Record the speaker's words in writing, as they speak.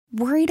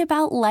Worried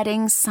about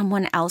letting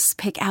someone else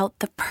pick out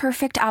the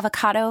perfect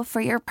avocado for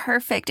your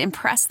perfect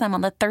impress them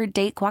on the third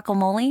date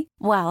guacamole?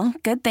 Well,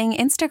 good thing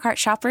Instacart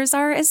shoppers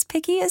are as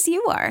picky as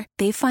you are.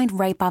 They find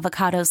ripe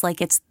avocados like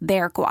it's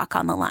their guac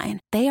on the line.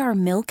 They are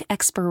milk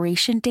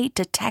expiration date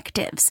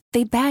detectives.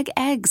 They bag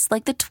eggs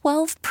like the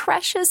 12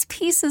 precious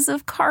pieces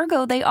of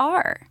cargo they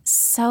are.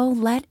 So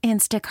let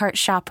Instacart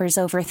shoppers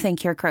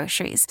overthink your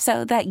groceries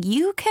so that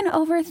you can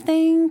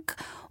overthink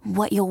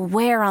what you'll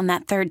wear on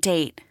that third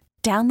date.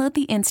 Download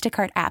the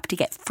Instacart app to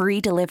get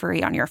free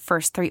delivery on your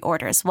first 3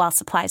 orders while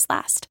supplies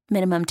last.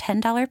 Minimum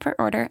 $10 per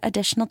order.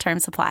 Additional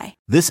terms apply.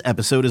 This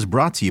episode is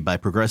brought to you by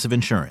Progressive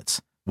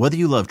Insurance. Whether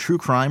you love true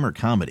crime or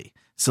comedy,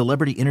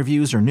 celebrity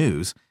interviews or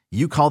news,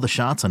 you call the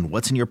shots on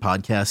what's in your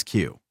podcast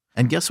queue.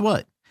 And guess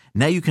what?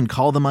 Now you can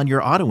call them on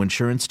your auto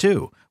insurance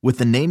too with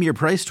the Name Your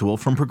Price tool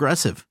from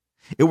Progressive.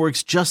 It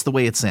works just the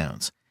way it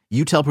sounds.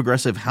 You tell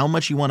Progressive how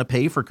much you want to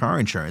pay for car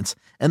insurance,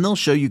 and they'll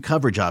show you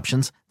coverage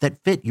options that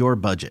fit your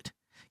budget.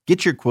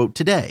 Get your quote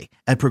today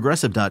at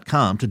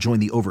Progressive.com to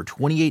join the over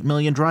 28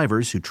 million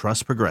drivers who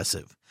trust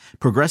Progressive.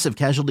 Progressive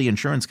Casualty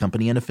Insurance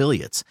Company and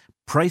Affiliates.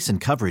 Price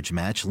and coverage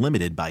match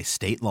limited by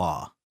state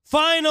law.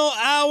 Final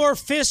hour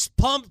fist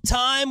pump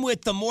time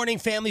with the morning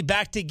family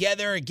back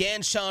together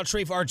again. Shan,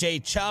 Sharif,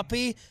 RJ,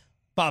 Choppy,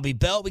 Bobby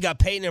Belt. We got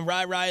Peyton and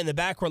Rai in the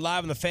back. We're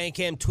live on the Fan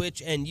Cam,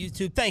 Twitch, and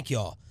YouTube. Thank you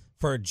all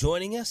for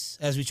joining us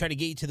as we try to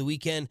get you to the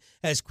weekend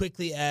as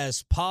quickly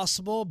as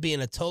possible.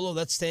 Being a Tolo,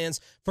 that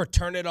stands for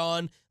turn it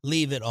on,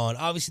 leave it on.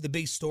 Obviously, the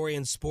big story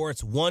in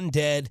sports, 1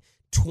 dead,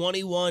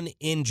 21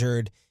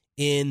 injured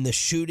in the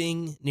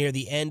shooting near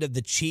the end of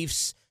the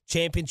Chiefs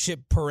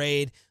championship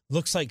parade.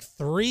 Looks like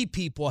 3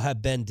 people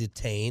have been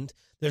detained.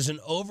 There's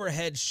an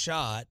overhead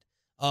shot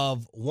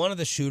of one of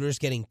the shooters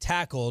getting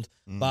tackled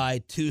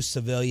by 2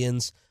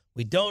 civilians.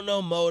 We don't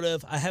know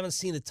motive. I haven't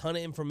seen a ton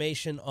of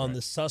information on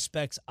the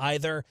suspects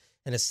either.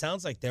 And it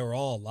sounds like they were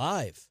all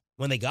alive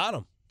when they got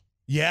them.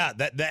 Yeah,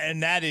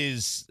 that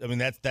is. I mean,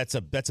 that's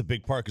a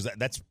big part because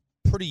that's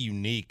pretty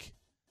unique.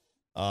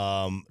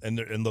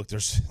 And look,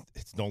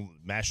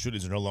 mass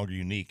shootings are no longer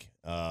unique.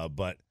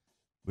 But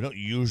we're not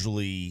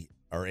usually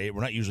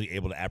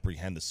able to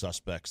apprehend the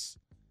suspects.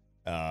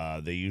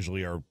 They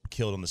usually are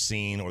killed on the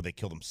scene or they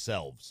kill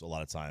themselves a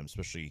lot of times,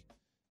 especially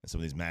in some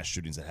of these mass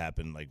shootings that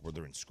happen, like where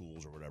they're in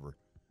schools or whatever.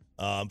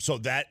 So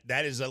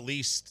that is at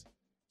least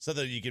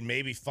something you can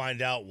maybe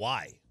find out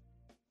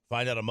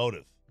find out a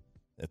motive,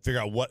 and figure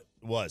out what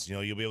it was. You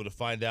know, you'll be able to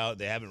find out.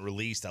 They haven't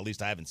released. At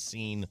least I haven't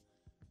seen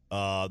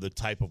the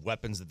type of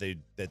weapons that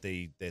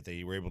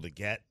they were able to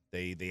get.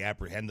 They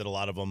apprehended a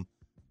lot of them.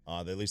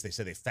 At least they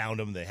said they found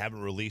them. They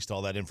haven't released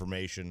all that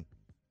information,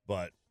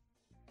 but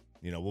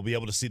you know we'll be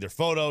able to see their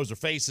photos, their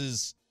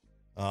faces,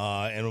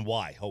 and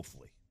why.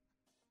 Hopefully.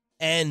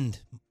 And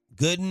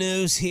good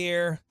news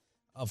here.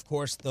 Of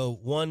course, the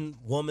one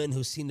woman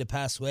who seemed to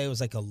pass away was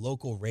like a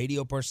local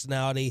radio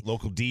personality.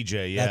 Local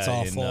DJ, yeah. That's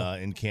awful.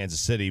 In Kansas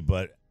City.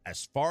 But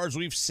as far as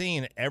we've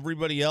seen,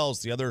 everybody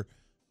else, the other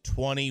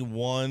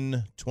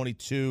 21,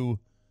 22,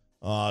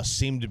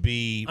 seem to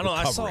be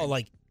recovering. I saw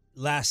like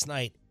last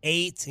night,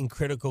 8 in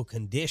critical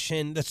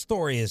condition. The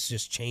story is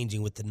just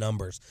changing with the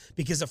numbers.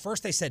 Because at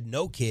first they said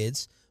no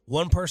kids,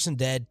 1 person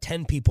dead,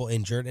 10 people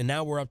injured. And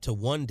now we're up to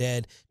 1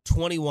 dead,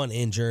 21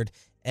 injured.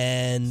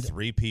 And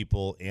 3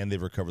 people, and they've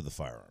recovered the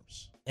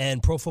firearms.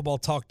 And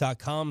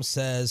ProFootballTalk.com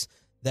says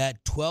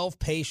that 12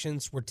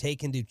 patients were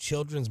taken to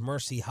Children's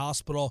Mercy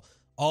Hospital.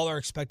 All are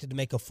expected to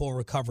make a full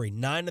recovery.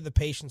 9 of the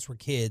patients were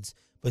kids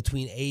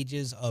between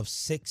ages of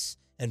 6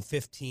 and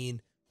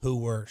 15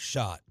 who were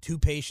shot. 2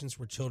 patients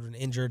were children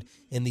injured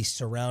in the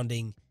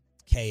surrounding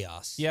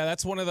chaos. Yeah,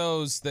 that's one of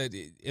those that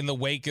in the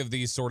wake of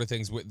these sort of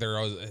things,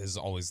 there is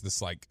always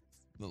this like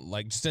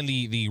just in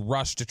the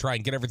rush to try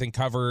and get everything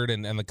covered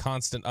and the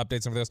constant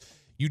updates and everything else,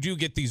 you do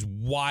get these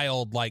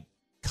wild, like,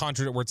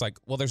 contradict where it's like,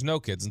 well, there's no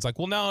kids. And it's like,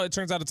 well, no, it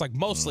turns out it's like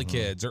mostly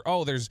kids, or,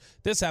 oh, there's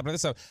this happening,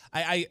 this happening.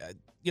 I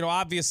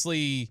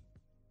obviously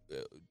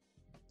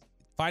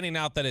finding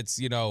out that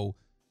it's,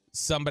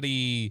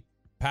 somebody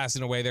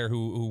passing away there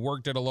who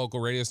worked at a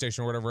local radio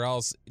station or whatever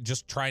else,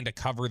 just trying to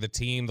cover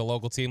the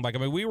local team. Like, I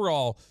mean, we were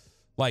all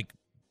like,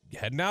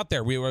 heading out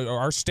there.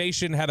 Our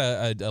station had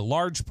a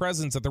large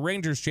presence at the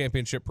Rangers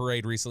championship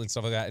parade recently and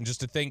stuff like that. And just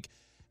to think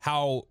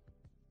how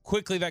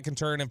quickly that can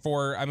turn,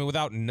 and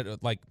without,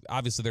 like,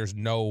 obviously there's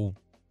no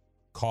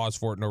cause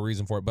for it, no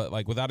reason for it, but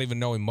like without even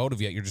knowing motive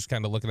yet, you're just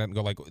kind of looking at it and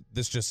go like,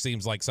 this just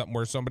seems like something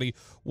where somebody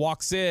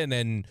walks in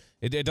and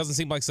it doesn't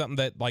seem like something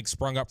that like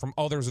sprung up from,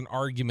 oh, there's an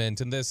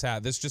argument and this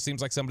just seems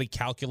like somebody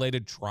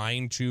calculated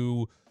trying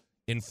to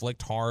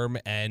inflict harm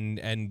and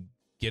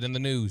get in the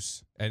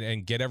news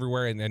and get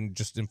everywhere and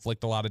just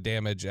inflict a lot of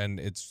damage. And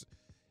it's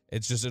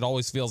just, it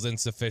always feels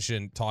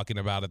insufficient talking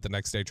about it the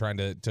next day, trying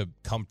to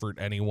comfort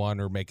anyone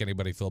or make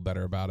anybody feel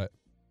better about it.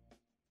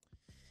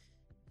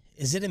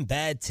 Is it in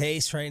bad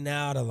taste right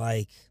now to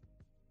like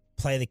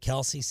play the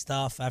Kelsey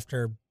stuff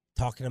after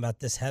talking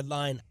about this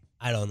headline?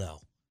 I don't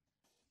know.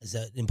 Is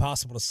it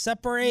impossible to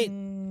separate? I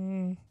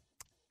mean,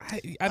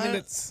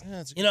 it's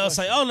it's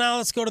like, oh, now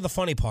let's go to the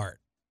funny part.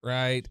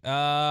 Right.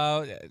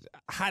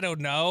 I don't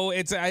know.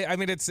 I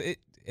mean,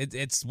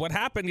 it's what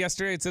happened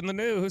yesterday. It's in the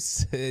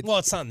news. Well,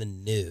 it's not in the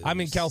news. I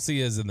mean,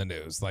 Kelsey is in the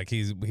news. Like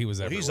he was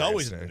everywhere. He's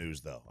always yesterday. in the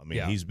news, though. I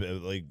mean, he's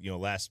been like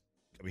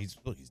he's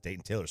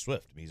dating Taylor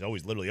Swift. I mean,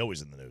 he's literally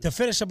always in the news. To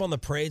finish up on the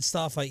parade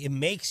stuff, like it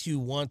makes you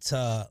want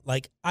to,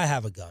 like, I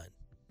have a gun,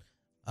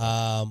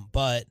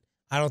 but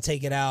I don't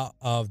take it out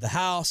of the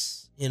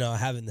house. You know, I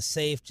have it in the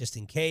safe just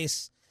in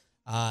case.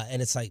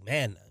 And it's like,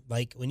 man,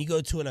 like when you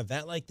go to an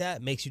event like that,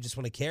 it makes you just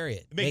want to carry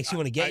it. It makes you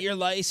want to get your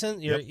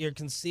license, your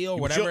conceal,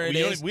 whatever it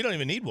is. We don't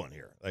even need one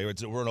here. Like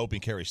we're an open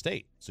carry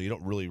state, so you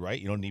don't really, right?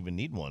 You don't even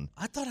need one.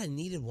 I thought I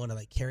needed one to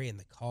like carry in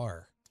the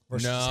car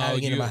versus just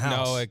having it in my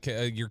house.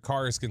 No, your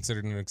car is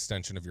considered an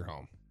extension of your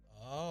home.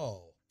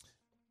 Oh.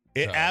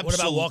 What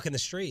about walking the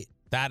street?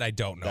 That I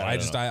don't know.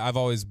 I've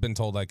always been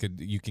told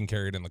you can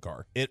carry it in the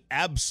car. It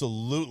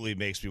absolutely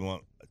makes me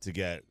want to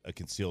get a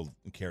concealed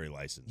carry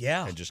license.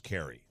 Yeah. And just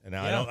carry. And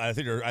now I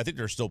think there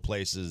are still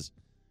places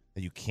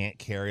that you can't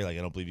carry. Like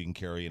I don't believe you can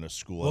carry in a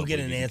school. We'll get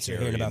an answer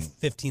here in about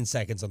 15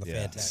 seconds on the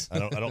fan tag.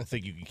 I don't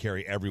think you can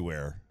carry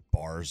everywhere,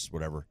 bars,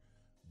 whatever.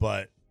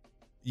 But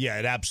yeah,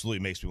 it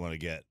absolutely makes me want to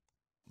get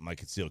my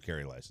concealed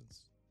carry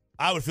license.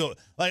 I would feel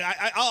like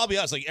I'll be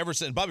honest. Like ever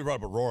since Bobby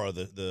brought up Aurora,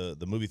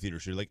 the movie theater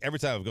shooter, like every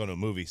time I've gone to a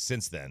movie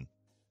since then,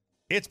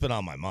 it's been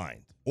on my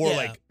mind. Or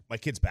like my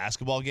kids'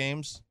 basketball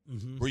games,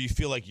 where you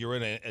feel like you're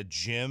in a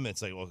gym.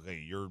 It's like,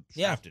 okay, you're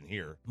trapped in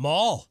here.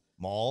 Mall.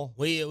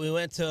 We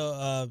went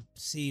to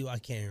see. I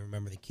can't even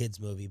remember the kids'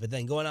 movie, but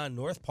then going on in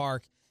North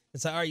Park,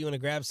 it's like, all right, you want to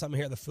grab something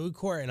here at the food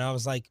court? And I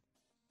was like,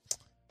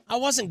 I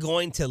wasn't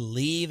going to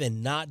leave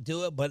and not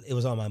do it, but it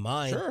was on my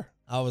mind. Sure.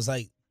 I was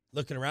like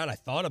looking around. I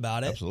thought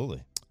about it.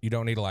 Absolutely. You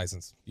don't need a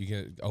license. You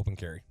can open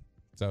carry.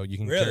 So you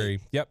can Really?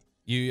 carry. Yep.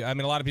 I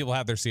mean, a lot of people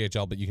have their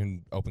CHL, but you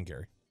can open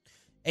carry.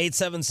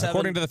 877.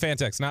 According to the fan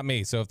text, not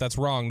me. So if that's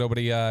wrong,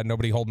 nobody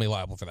hold me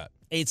liable for that.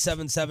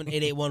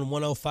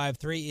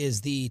 877-881-1053 is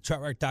the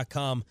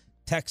truckwreck.com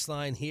text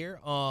line here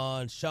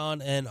on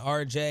Sean and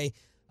RJ.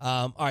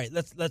 All right,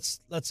 let's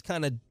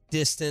kind of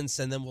distance,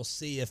 and then we'll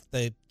see if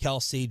the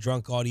Kelsey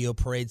drunk audio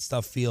parade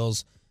stuff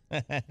feels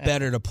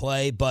better to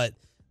play. But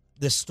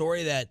the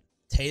story that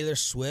Taylor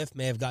Swift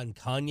may have gotten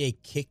Kanye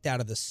kicked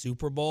out of the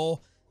Super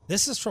Bowl.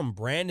 This is from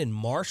Brandon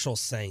Marshall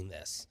saying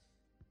this.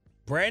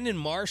 Brandon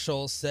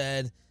Marshall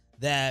said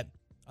that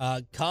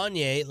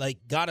Kanye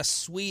got a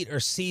suite or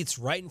seats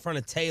right in front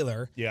of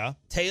Taylor. Yeah.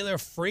 Taylor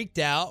freaked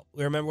out.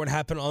 We remember what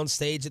happened on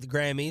stage at the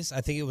Grammys.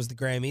 I think it was the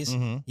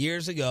Grammys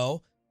years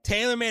ago.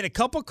 Taylor made a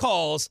couple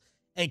calls,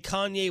 and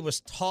Kanye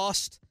was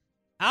tossed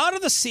out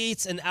of the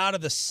seats and out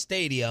of the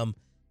stadium.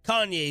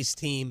 Kanye's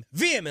team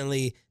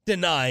vehemently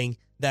denying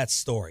that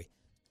story.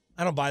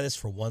 I don't buy this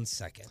for 1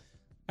 second.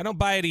 I don't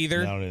buy it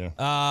either. No, neither.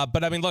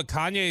 But I mean, look,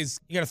 Kanye's.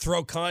 You're going to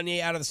throw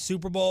Kanye out of the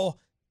Super Bowl?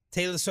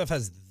 Taylor Swift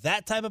has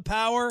that type of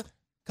power?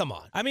 Come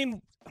on. I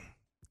mean,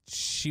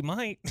 she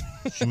might.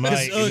 She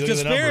might.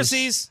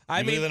 Conspiracies.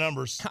 Look at the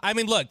numbers. I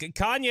mean, look,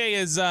 Kanye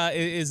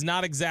is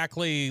not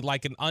exactly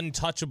like an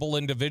untouchable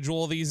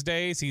individual these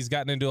days. He's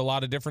gotten into a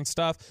lot of different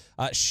stuff.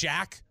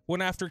 Shaq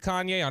went after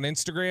Kanye on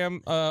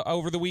Instagram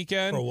over the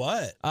weekend. For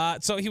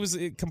what? So he was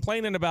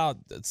complaining about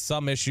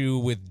some issue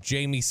with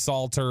Jamie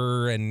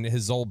Salter and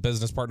his old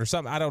business partner.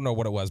 Something I don't know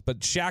what it was, but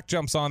Shaq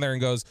jumps on there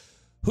and goes,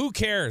 "Who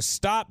cares?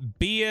 Stop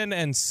being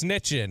and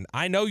snitching.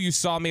 I know you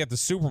saw me at the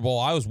Super Bowl.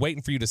 I was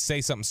waiting for you to say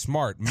something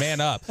smart.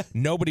 Man up.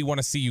 Nobody want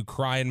to see you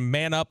crying.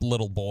 Man up,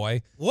 little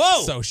boy."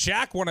 Whoa. So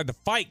Shaq wanted to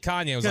fight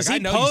Kanye. I was like, Because I he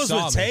know you posed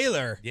saw with me.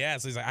 Taylor. Yeah,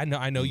 so he's like,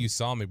 I know you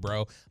saw me,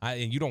 bro.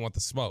 And you don't want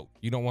the smoke.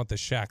 You don't want the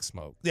Shaq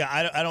smoke. Yeah,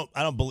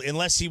 I don't believe,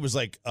 unless he was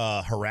like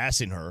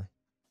harassing her.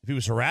 If he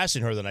was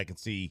harassing her, then I can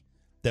see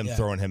them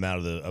throwing him out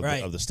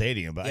of the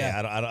stadium. But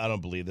I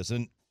don't believe this.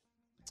 And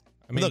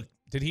I mean, look,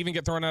 did he even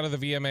get thrown out of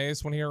the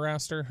VMAs when he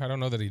harassed her? I don't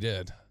know that he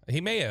did. He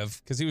may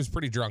have, because he was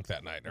pretty drunk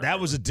that night. that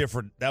was a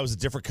different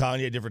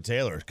Kanye, different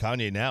Taylor.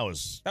 Kanye now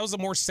is. That was a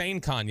more sane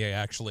Kanye,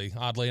 actually,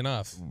 oddly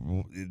enough.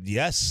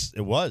 Yes,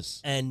 it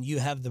was. And you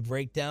have the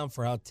breakdown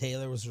for how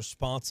Taylor was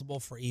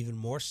responsible for even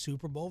more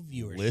Super Bowl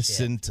viewership.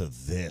 Listen to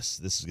this.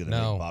 This is going to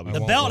make Bobby.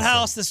 The Belt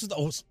House. This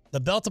was the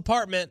Belt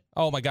Apartment.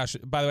 Oh, my gosh.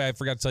 By the way, I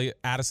forgot to tell you,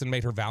 Addison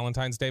made her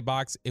Valentine's Day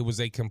box. It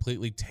was a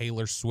completely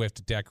Taylor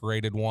Swift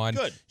decorated one.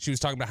 Good. She was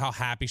talking about how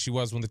happy she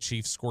was when the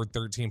Chiefs scored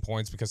 13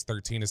 points because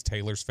 13 is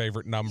Taylor's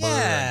favorite number.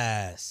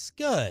 Yes,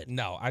 good.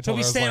 No, I So told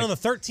we her, stand on the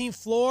 13th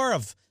floor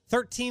of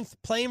 13th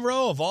plane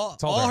row of all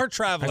her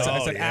traveling. I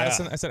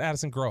said,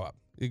 Addison, grow up.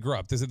 You grow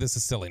up. This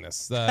is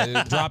silliness.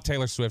 Drop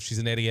Taylor Swift. She's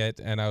an idiot.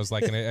 And I was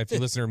like, and if you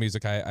listen to her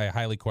music, I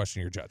highly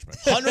question your judgment.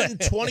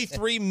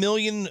 123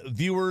 million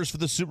viewers for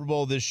the Super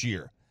Bowl this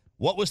year.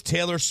 What was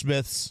Taylor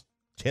Swift's?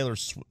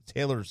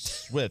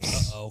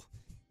 Uh-oh.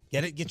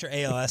 Get your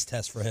ALS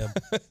test for him.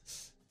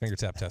 Finger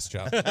tap test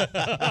job.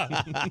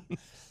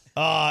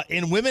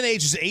 In women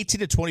ages 18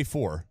 to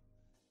 24,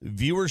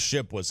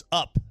 viewership was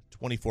up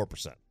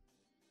 24%.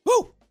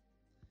 Woo!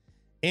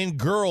 In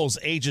girls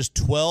ages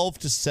 12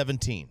 to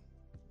 17,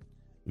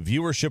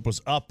 viewership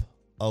was up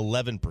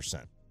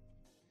 11%.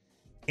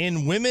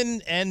 in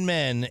women and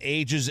men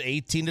ages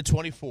 18 to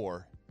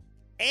 24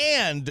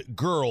 and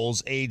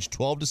girls aged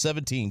 12 to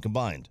 17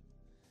 combined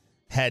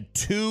had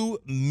 2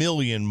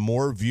 million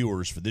more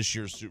viewers for this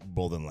year's Super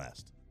Bowl than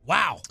last.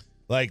 Wow.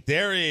 Like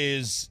there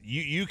is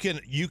you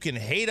can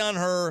hate on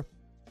her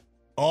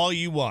all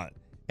you want.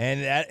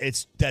 And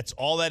that's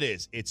all that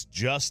is. It's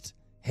just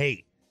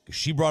hate.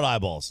 She brought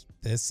eyeballs.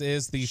 This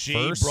is the She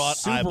first brought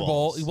Super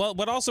eyeballs. Bowl. Well,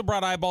 what also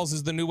brought eyeballs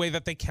is the new way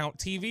that they count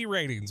TV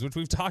ratings, which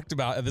we've talked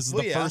about. And this is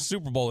the first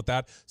Super Bowl with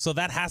that. So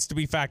that has to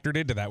be factored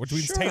into that, which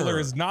means Taylor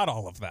is not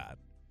all of that.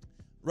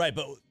 Right,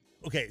 but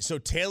okay, so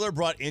Taylor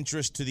brought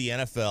interest to the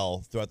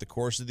NFL throughout the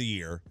course of the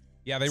year.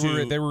 Yeah, they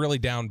were really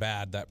down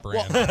bad, that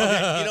brand. Well,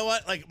 okay, you know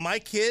what? Like my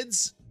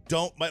kids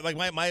don't my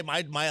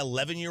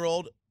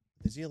 11-year-old,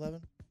 is he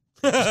 11?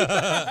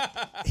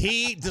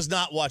 He does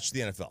not watch the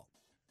NFL. All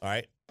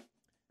right.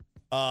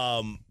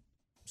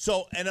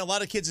 So, and a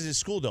lot of kids in his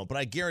school don't, but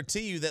I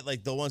guarantee you that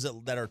like the ones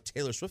that are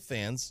Taylor Swift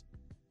fans,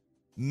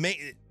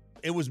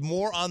 it was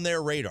more on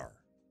their radar.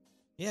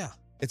 Yeah.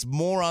 It's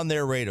more on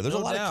their radar. There's a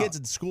lot of kids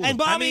in school. And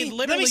Bobby,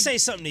 let me say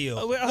something to you.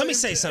 Let me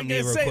say something to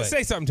you real quick.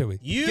 Say something to me.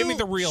 Give me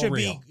the real. I'm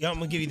going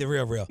to give you the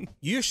real.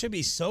 You should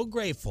be so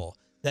grateful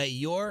that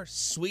your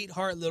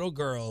sweetheart little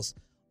girls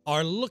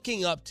are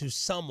looking up to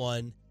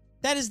someone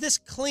that is this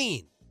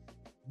clean.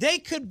 They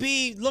could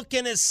be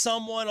looking at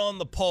someone on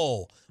the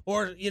pole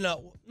or,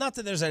 not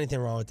that there's anything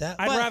wrong with that.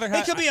 I'd rather have.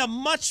 It could be a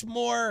much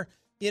more,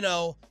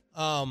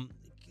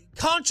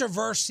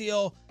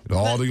 controversial.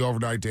 All the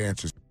overnight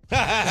dances.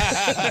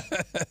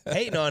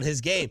 Hating on his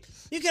game.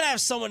 You could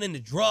have someone into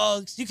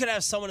drugs. You could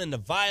have someone into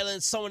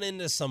violence, someone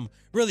into some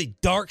really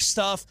dark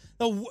stuff.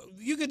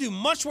 You could do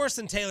much worse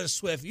than Taylor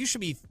Swift. You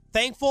should be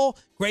thankful,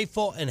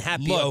 grateful, and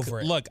happy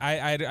over it. Look,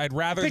 I'd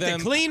rather Pick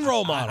them a clean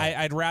role model.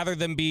 I'd rather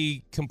them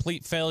be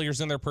complete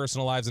failures in their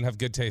personal lives and have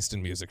good taste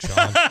in music,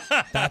 Sean.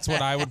 That's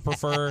what I would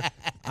prefer.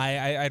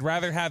 I'd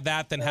rather have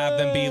that than have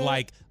them be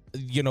like,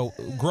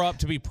 grow up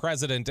to be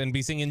president and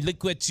be singing,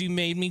 "Look what you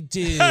made me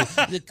do.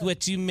 Look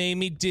what you made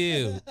me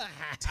do."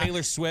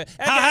 Taylor Swift.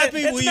 How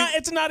happy were you?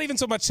 It's not even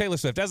so much Taylor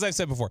Swift, as I've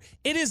said before.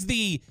 It is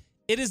the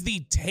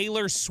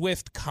Taylor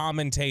Swift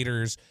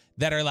commentators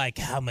that are like,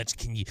 "How much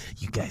can you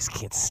guys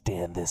can't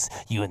stand this,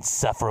 you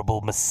insufferable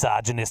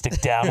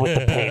misogynistic down with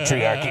the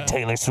patriarchy.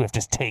 Taylor Swift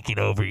is taking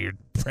over your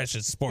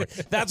precious sport."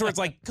 That's where it's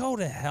like, go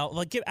to hell.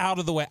 Like, get out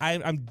of the way.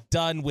 I'm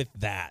done with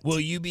that.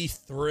 Will you be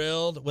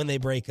thrilled when they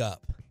break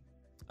up?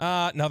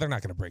 No, they're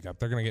not going to break up.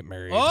 They're going to get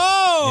married.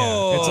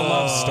 Oh! Yeah, it's a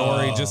love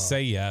story. Just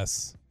say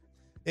yes.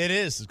 It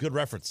is. It's a good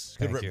reference.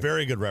 Thank you.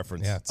 Very good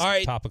reference. Yeah, it's All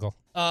right. topical.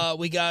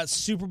 We got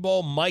Super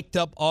Bowl mic'd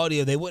up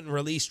audio. They wouldn't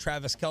release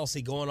Travis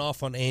Kelce going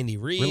off on Andy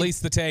Reid. Release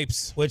the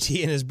tapes. Which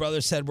he and his brother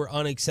said were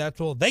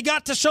unacceptable. They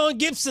got to Sean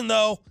Gibson,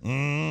 though.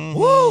 Mm-hmm.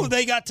 Woo!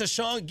 They got to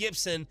Sean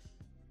Gibson,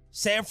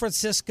 San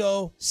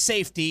Francisco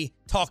safety,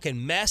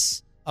 talking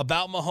mess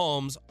about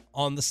Mahomes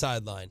on the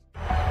sideline.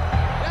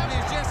 That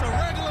is just a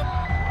regular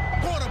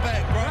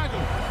quarterback,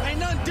 bro. Ain't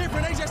nothing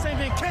different. They just ain't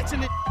been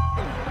catching it.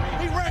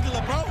 He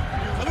regular, bro.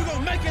 And we're going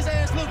to make his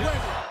ass look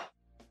regular.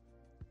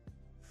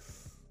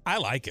 I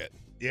like it.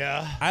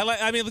 Yeah.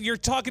 I mean, you're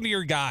talking to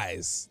your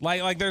guys.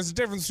 Like there's a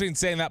difference between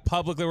saying that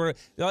publicly, where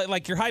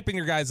like you're hyping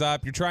your guys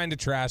up, you're trying to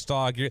trash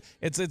talk.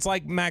 It's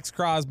like Max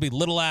Crosby,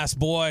 little ass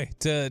boy,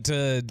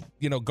 to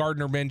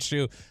Gardner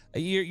Minshew.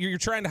 You're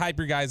trying to hype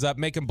your guys up,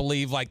 make them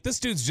believe like this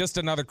dude's just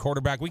another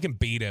quarterback. We can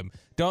beat him.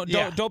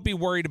 Don't be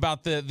worried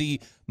about the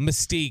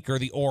mystique or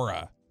the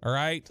aura. All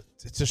right.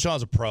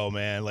 Sean's a pro,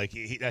 man. Like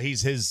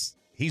he's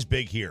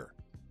big here.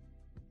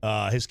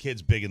 His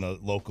kid's big in the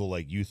local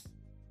like youth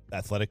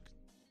athletic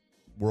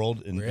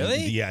world. Really?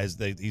 He's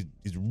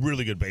a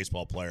really good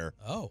baseball player.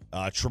 Oh.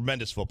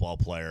 Tremendous football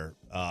player.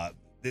 One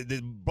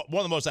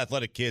of the most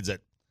athletic kids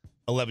at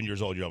 11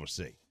 years old you ever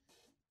see.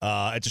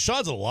 And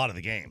Sean's in a lot of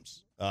the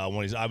games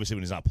when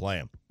he's not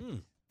playing.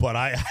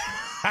 But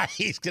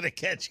he's gonna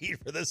catch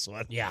heat for this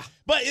one. Yeah.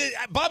 But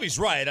Bobby's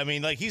right. I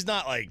mean, like he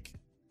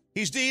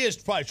is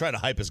probably trying to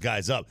hype his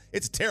guys up.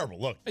 It's a terrible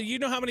look. You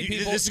know how many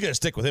people? This is going to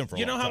stick with him for a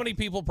long time. You know how many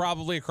people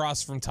probably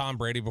across from Tom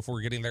Brady before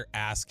getting their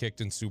ass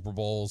kicked in Super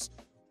Bowls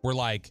were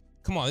like,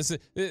 "Come on,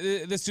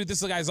 this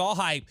guy's all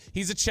hype.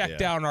 He's a check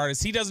down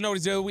artist. He doesn't know what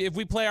he's doing. If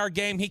we play our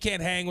game, he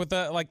can't hang with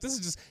the like." This is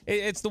just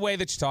it's the way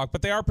that you talk.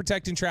 But they are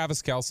protecting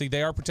Travis Kelce.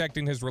 They are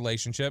protecting his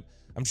relationship.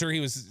 I'm sure he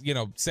was,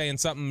 saying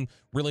something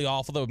really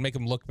awful that would make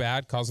him look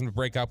bad, cause him to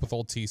break up with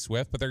old T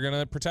Swift, but they're going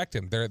to protect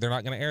him. They're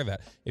not going to air that.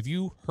 If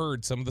you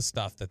heard some of the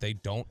stuff that they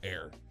don't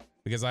air,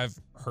 because I've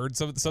heard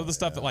some of the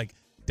stuff that like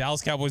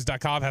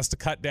DallasCowboys.com has to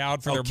cut down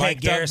for their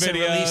Kent mic'd up Garrison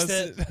videos. released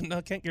it?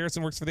 No, Kent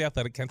Garrison works for The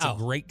Athletic. Kent's a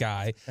great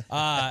guy.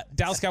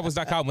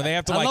 DallasCowboys.com, when they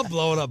have to I love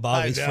blowing up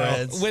Bobby's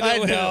friends. When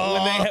they All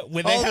have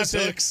the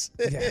to, hooks.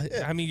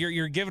 yeah, I mean,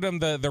 you're giving them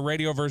the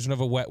radio version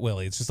of a wet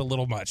willy. It's just a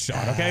little much,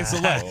 Sean. Okay, so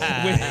look,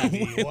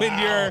 when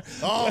you're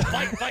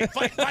fight.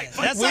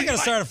 That's not going to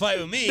start a fight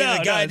with me. No,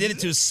 the guy no. I did it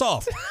to is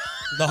soft.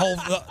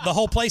 The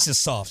whole place is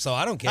soft, so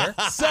I don't care.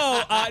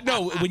 So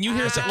no, when you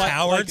hear something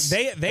like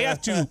they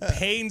have to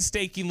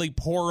painstakingly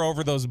pore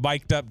over those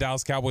mic'd up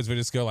Dallas Cowboys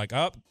videos, go like,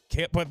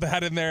 can't put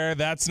that in there.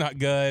 That's not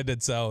good.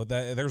 And so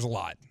there's a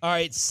lot. All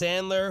right,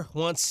 Sandler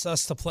wants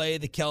us to play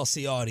the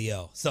Kelsey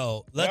audio.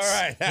 So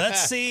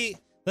let's see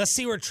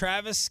where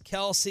Travis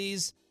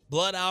Kelce's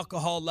blood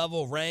alcohol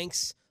level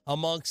ranks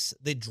amongst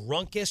the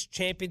drunkest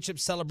championship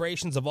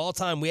celebrations of all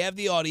time. We have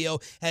the audio,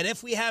 and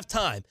if we have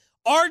time,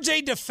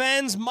 RJ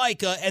defends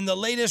Micah and the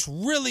latest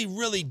really,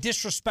 really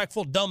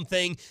disrespectful, dumb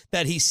thing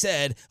that he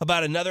said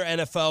about another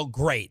NFL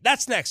great.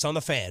 That's next on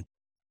The Fan.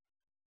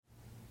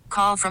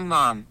 Call from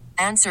mom.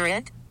 Answer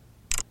it.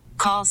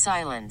 Call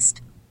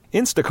silenced.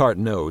 Instacart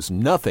knows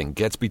nothing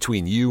gets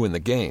between you and the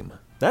game.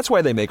 That's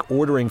why they make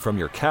ordering from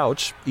your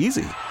couch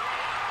easy.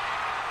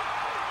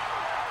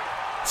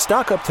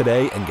 Stock up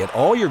today and get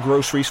all your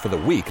groceries for the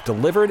week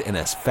delivered in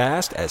as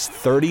fast as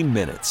 30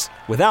 minutes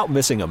without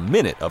missing a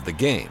minute of the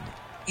game.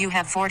 You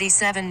have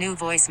 47 new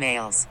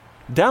voicemails.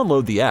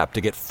 Download the app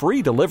to get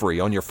free delivery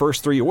on your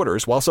first 3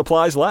 orders while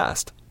supplies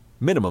last.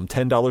 Minimum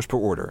 $10 per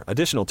order.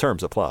 Additional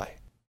terms apply.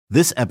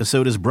 This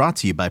episode is brought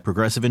to you by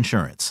Progressive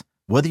Insurance.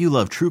 Whether you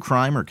love true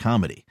crime or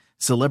comedy,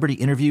 celebrity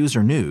interviews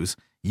or news,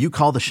 you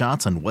call the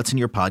shots on what's in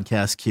your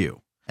podcast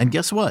queue. And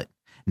guess what?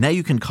 Now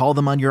you can call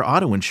them on your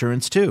auto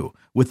insurance too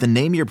with the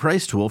Name Your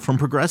Price tool from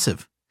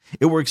Progressive.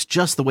 It works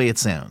just the way it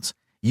sounds.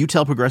 You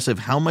tell Progressive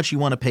how much you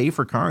want to pay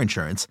for car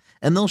insurance,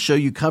 and they'll show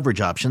you coverage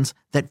options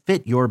that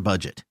fit your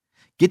budget.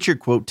 Get your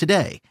quote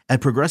today at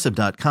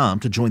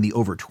Progressive.com to join the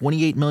over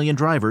 28 million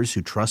drivers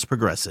who trust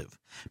Progressive.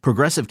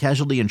 Progressive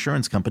Casualty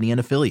Insurance Company and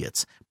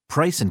Affiliates.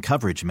 Price and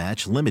coverage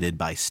match limited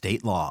by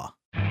state law.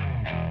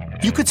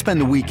 You could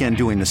spend the weekend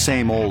doing the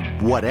same old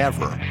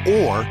whatever,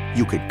 or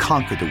you could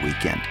conquer the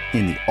weekend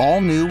in the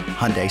all-new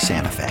Hyundai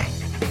Santa Fe.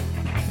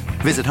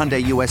 Visit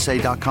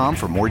HyundaiUSA.com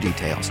for more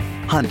details.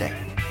 Hyundai,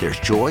 there's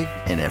joy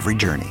in every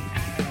journey.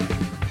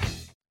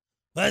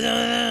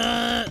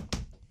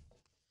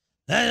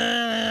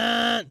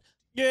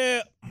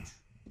 Yeah.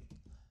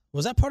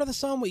 Was that part of the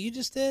song, what you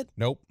just did?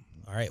 Nope.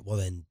 All right, well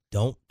then,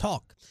 don't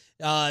talk.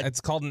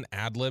 It's called an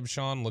ad-lib,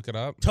 Sean. Look it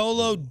up.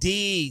 Tolo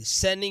D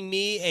sending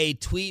me a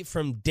tweet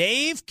from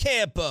Dave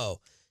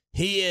Campo.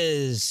 He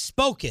is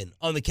spoken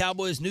on the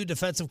Cowboys' new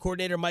defensive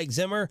coordinator, Mike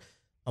Zimmer.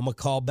 I'm going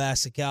to call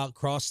Bassick out,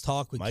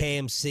 crosstalk with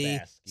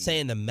KMC,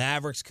 saying the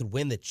Mavericks could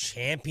win the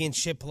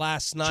championship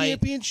last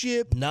night.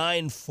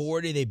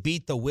 9:40. They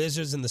beat the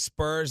Wizards and the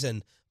Spurs,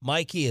 and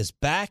Mikey is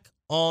back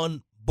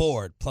on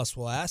board. Plus,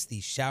 we'll ask the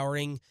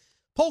showering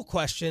poll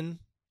question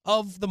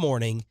of the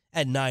morning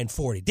at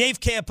 9:40. Dave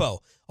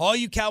Campo, all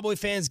you Cowboy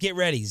fans, get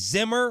ready.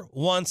 Zimmer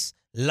wants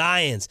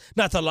Lions.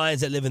 Not the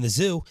Lions that live in the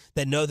zoo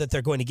that know that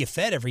they're going to get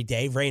fed every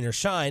day, rain or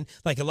shine,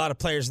 like a lot of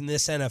players in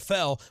this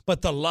NFL,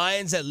 but the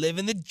Lions that live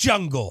in the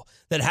jungle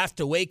that have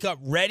to wake up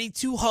ready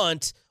to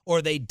hunt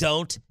or they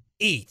don't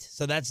eat.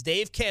 So that's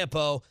Dave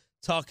Campo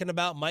talking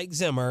about Mike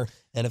Zimmer.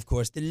 And, of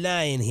course, the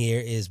lion here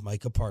is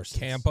Micah Parsons.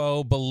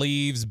 Campo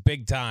believes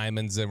big time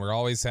in Zimmer.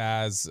 Always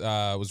has.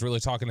 Was really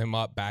talking him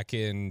up back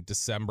in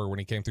December when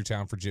he came through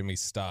town for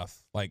Jimmy's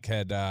stuff. Like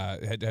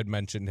had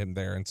mentioned him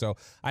there. And so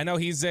I know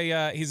he's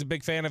a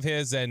big fan of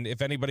his. And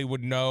if anybody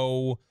would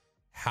know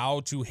how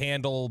to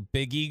handle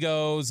big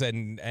egos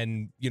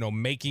and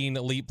making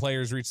elite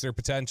players reach their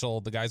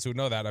potential, the guys who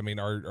know that, I mean,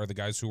 are the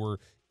guys who were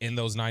in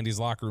those 90s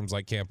locker rooms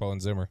like Campo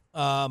and Zimmer.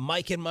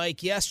 Mike and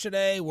Mike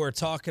yesterday were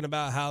talking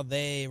about how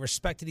they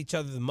respected each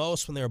other the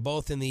most when they were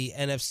both in the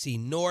NFC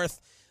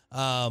North.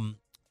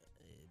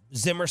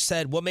 Zimmer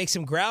said, what makes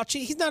him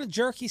grouchy? He's not a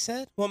jerk, he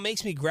said. What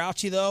makes me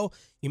grouchy, though,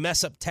 you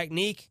mess up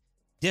technique,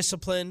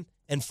 discipline,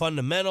 and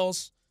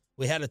fundamentals.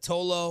 We had a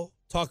Tolo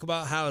talk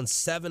about how in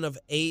 7 of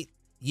 8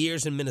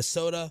 years in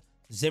Minnesota,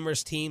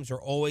 Zimmer's teams are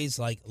always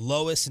like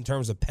lowest in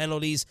terms of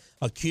penalties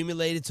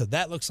accumulated. So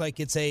that looks like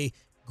it's a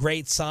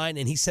great sign.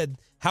 And he said,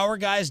 how are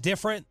guys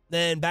different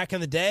than back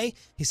in the day?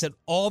 He said,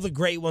 all the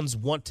great ones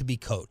want to be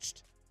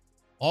coached.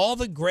 All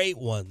the great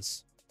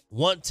ones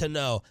want to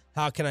know,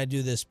 how can I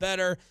do this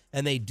better?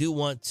 And they do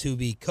want to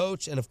be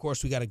coached. And, of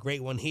course, we got a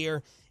great one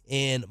here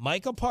in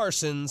Micah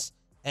Parsons.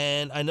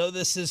 And I know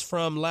this is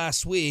from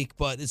last week,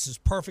 but this is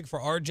perfect for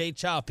RJ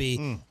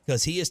Choppy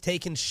because he is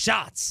taking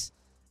shots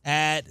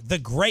at the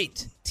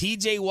great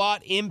TJ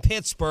Watt in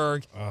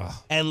Pittsburgh.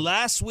 And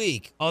last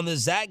week on the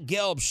Zach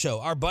Gelb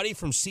show, our buddy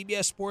from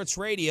CBS Sports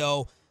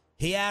Radio,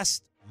 he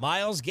asked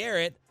Micah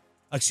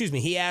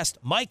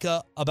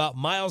about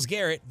Myles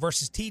Garrett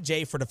versus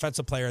TJ for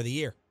Defensive Player of the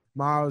Year.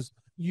 Myles,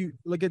 you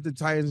look at the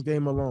Titans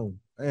game alone,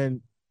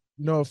 and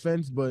no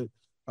offense, but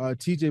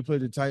TJ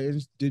played the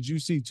Titans. Did you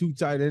see 2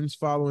 tight ends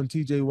following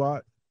TJ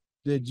Watt?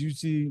 Did you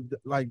see,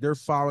 they're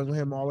following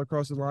him all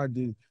across the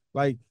line?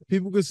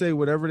 People could say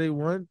whatever they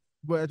want,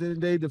 but at the end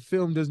of the day, the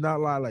film does not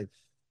lie.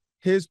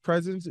 His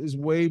presence is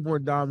way more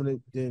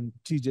dominant than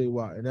TJ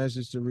Watt, and that's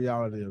just the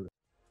reality of it.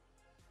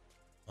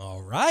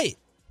 All right.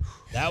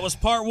 That was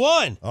part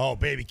 1. Oh,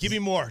 baby, give me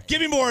more. Give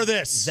me more of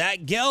this. Zach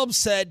Gelb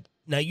said,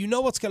 now you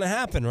know what's going to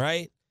happen,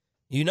 right?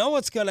 You know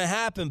what's going to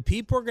happen?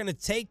 People are going to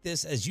take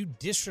this as you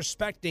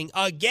disrespecting,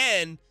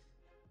 again,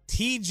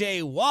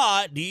 TJ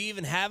Watt. Do you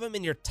even have him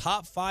in your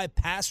top 5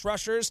 pass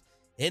rushers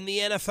in the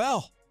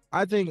NFL?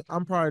 I think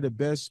I'm probably the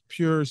best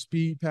pure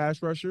speed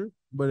pass rusher,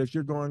 but if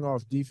you're going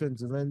off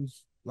defensive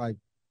ends,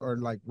 or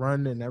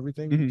run and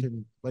everything, you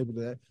can label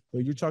that.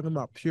 But you're talking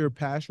about pure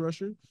pass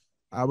rusher,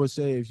 I would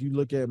say if you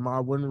look at my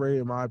win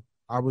rate,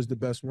 I was the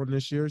best one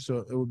this year,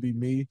 so it would be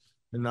me.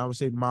 And I would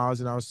say Miles,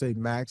 and I would say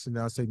Max, and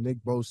I would say Nick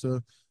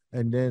Bosa.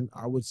 And then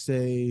I would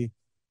say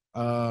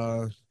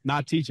not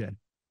TJ.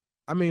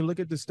 I mean, look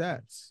at the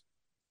stats.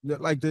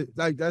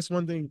 That's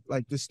one thing,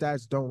 the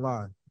stats don't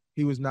lie.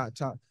 He was not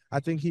top. I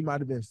think he might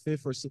have been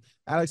 5th or 6th.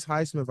 Alex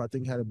Highsmith, I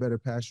think, had a better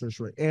pass rush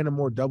rate and a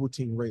more double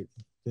team rate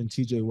than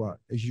TJ Watt,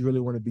 if you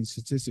really want to be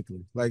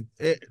statistically.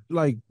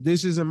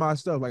 This isn't my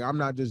stuff. I'm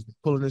not just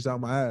pulling this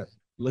out my ass.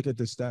 Look at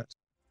the stats.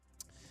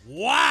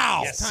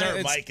 Wow. Yes,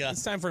 sir, Micah.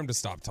 It's time for him to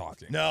stop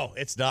talking. No,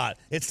 it's not.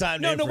 It's time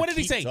to No, what did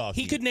he say?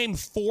 Talking. He could name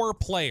 4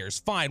 players.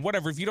 Fine,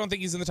 whatever. If you don't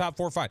think he's in the top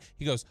 4, fine.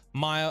 He goes,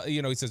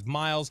 he says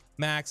Miles,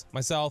 Max,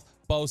 myself,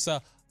 Bosa.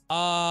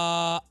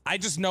 I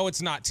just know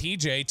it's not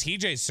TJ.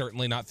 TJ's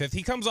certainly not 5th.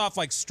 He comes off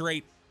like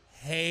straight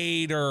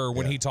hater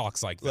when he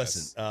talks like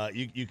this. Listen,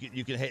 you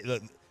can hate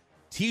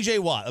TJ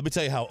Watt. Let me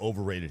tell you how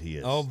overrated he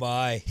is. Oh,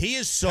 my. He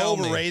is so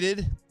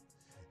overrated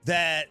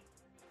that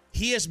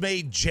he has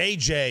made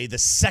JJ the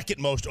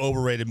second most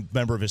overrated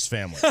member of his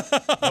family.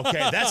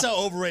 Okay, that's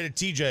how overrated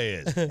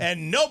TJ is.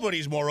 And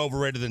nobody's more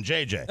overrated than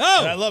JJ.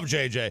 Oh! And I love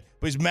JJ,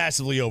 but he's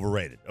massively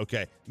overrated.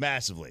 Okay,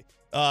 massively.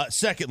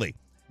 Secondly,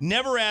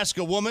 never ask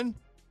a woman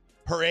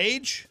her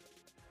age,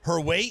 her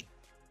weight,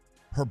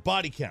 her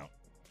body count.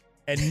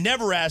 And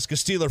never ask a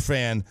Steeler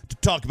fan to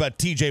talk about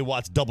TJ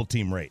Watt's double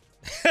team rate.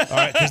 All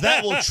right, because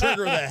that will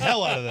trigger the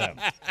hell out of them.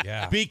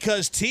 Yeah.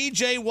 Because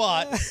TJ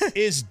Watt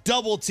is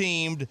double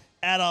teamed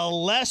at a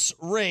less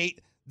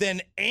rate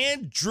than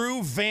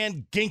Andrew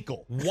Van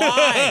Ginkel.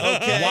 Why?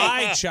 Okay.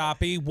 Why,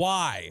 Choppy?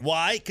 Why?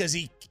 Why? Because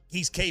he's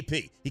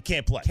KP. He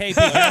can't play.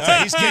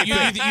 KP. He's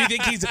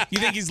KP. You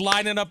think he's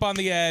lining up on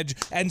the edge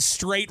and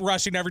straight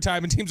rushing every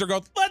time, and teams are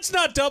going, let's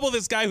not double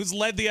this guy who's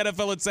led the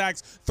NFL in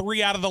sacks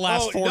 3 out of the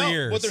last 4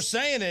 years. What they're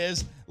saying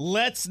is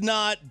let's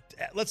not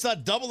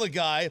double a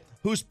guy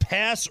whose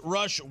pass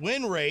rush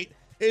win rate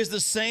is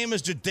the same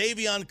as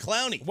Jadeveon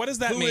Clowney. What does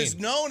that mean? Who is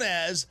known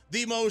as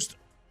the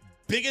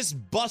biggest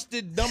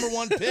busted number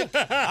 1 pick,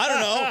 I don't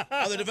know,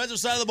 on the defensive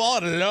side of the ball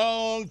in a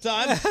long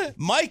time.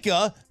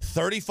 Micah,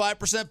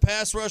 35%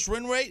 pass rush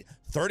win rate,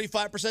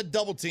 35%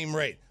 double team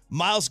rate.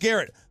 Myles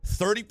Garrett,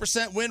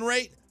 30% win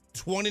rate,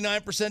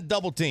 29%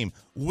 double team.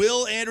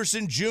 Will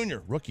Anderson Jr.,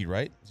 rookie,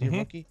 right? Is he a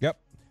rookie? Yep.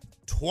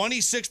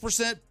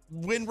 26%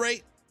 win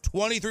rate,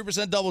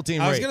 23% double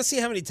team rate. I was going to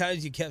see how many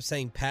times you kept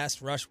saying pass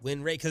rush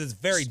win rate because it's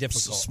very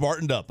difficult.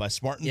 Smartened up. I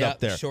smartened up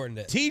there. Shortened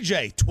it.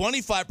 TJ,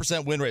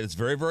 25% win rate. That's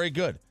very, very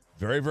good.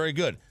 Very, very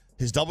good.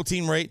 His double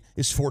team rate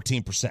is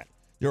 14%.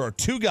 There are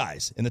 2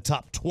 guys in the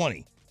top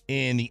 20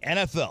 in the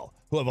NFL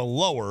who have a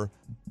lower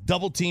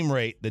double team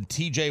rate than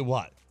TJ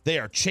Watt. They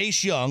are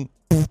Chase Young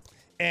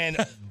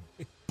and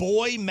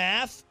Boy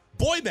Math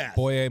has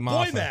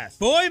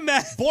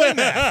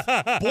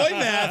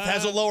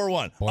a lower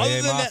one.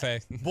 Other than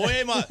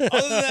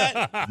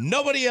that,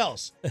 nobody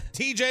else.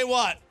 TJ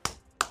Watt,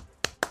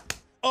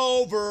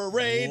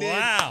 overrated.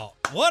 Wow.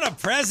 What a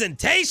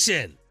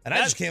presentation. And I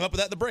just came up with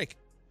that in the break.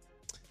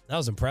 That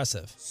was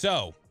impressive.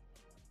 So,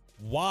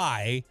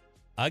 why,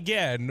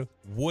 again,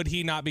 would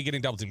he not be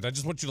getting double teamed? I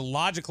just want you to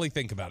logically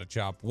think about it,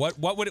 Chop. What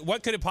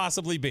could it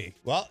possibly be?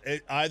 Well,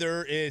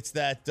 either it's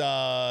that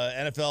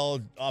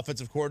NFL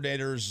offensive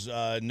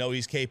coordinators know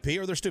he's KP,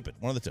 or they're stupid.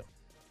 One of the 2.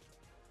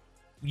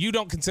 You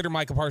don't consider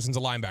Micah Parsons a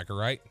linebacker,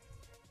 right?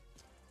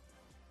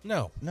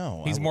 No.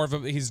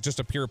 He's just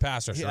a pure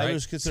pass rusher, right?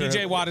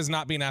 TJ Watt is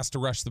not being asked to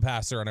rush the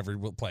passer on every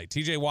play.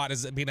 TJ Watt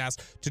is being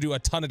asked to do a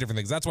ton of different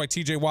things. That's why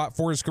TJ Watt,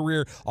 for his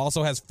career,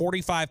 also has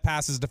 45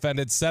 passes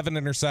defended, 7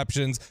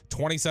 interceptions,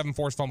 27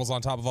 forced fumbles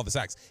on top of all the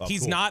sacks.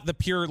 He's not the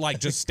pure,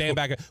 just stand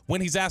back.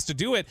 When he's asked to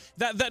do it,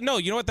 no,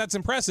 you know what? That's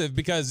impressive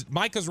because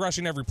Micah's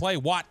rushing every play.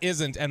 Watt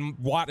isn't, and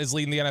Watt is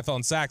leading the NFL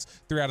in sacks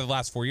 3 out of the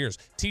last 4 years.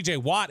 TJ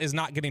Watt is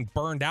not getting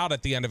burned out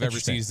at the end of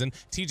every season.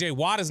 TJ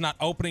Watt is not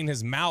opening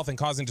his mouth and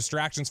causing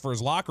distractions for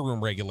his locker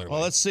room regularly. Well,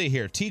 let's see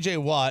here. TJ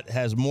Watt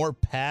has more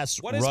pass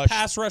rush. What is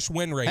pass rush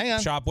win rate,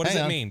 Chop? What does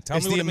it mean? Tell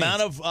me what it means. It's the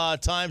amount of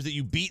times that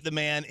you beat the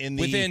man in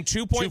the within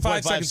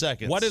 2.5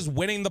 seconds. What does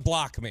winning the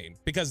block mean?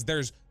 Because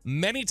there's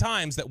many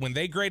times that when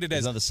they grade it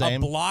as a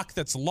block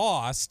that's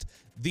lost,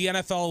 the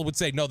NFL would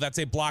say, no, that's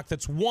a block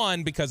that's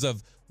won because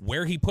of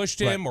where he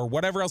pushed him or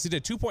whatever else he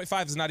did.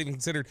 2.5 is not even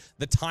considered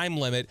the time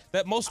limit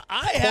that most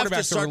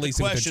quarterbacks are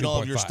releasing within 2.5. I have to question all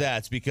of your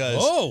stats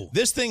because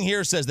this thing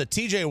here says that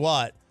TJ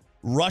Watt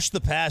rushed the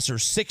passer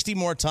 60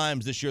 more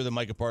times this year than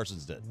Micah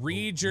Parsons did.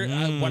 Read your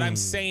what I'm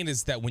saying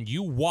is that when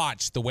you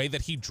watch the way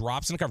that he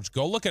drops in coverage,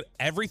 go look at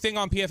everything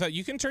on PFF.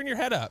 You can turn your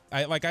head up.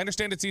 I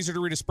understand it's easier to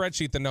read a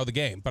spreadsheet than know the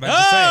game, but I'm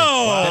just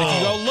saying that if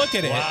you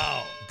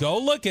go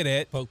look at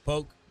it,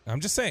 Poke. All I'm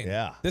just saying.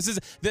 Yeah. This is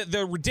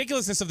the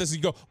ridiculousness of this.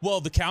 You go,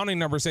 well, the counting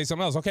numbers say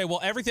something else. Okay, well,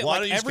 everything, Why like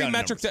don't you use every counting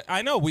metric numbers? that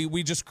I know,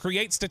 we just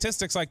create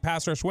statistics like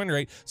pass rush win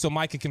rate so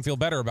Micah can feel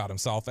better about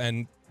himself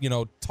and,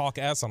 talk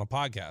S on a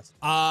podcast.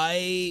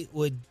 I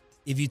would,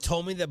 if you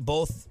told me that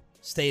both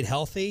stayed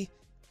healthy,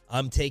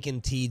 I'm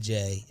taking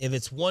TJ. If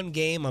it's one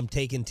game, I'm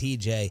taking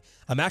TJ.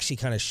 I'm actually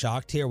kind of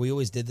shocked here. We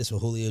always did this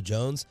with Julio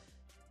Jones.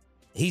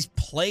 He's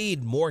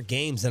played more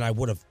games than I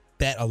would have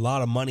bet a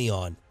lot of money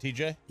on.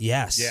 TJ?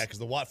 Yes. Yeah, because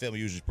the Watt family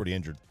usually is pretty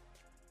injured.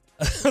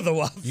 The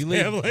Watt family. You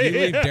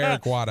leave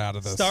Derek Watt out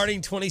of this.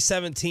 Starting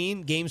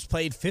 2017, games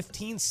played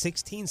 15,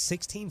 16,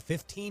 16,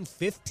 15,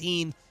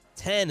 15,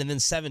 10, and then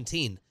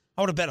 17.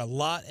 I would have bet a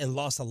lot and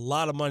lost a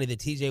lot of money that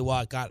TJ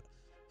Watt got.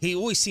 He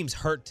always seems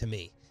hurt to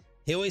me.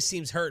 He always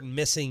seems hurt and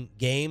missing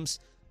games,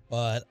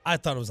 but I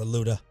thought it was a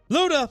Luda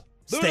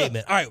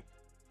statement. All right,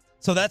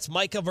 so that's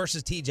Micah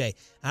versus TJ.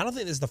 I don't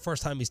think this is the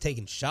first time he's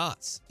taken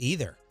shots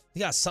either. He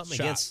got something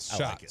against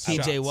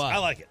TJ Watt. I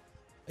like it.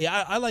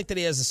 Yeah, I like that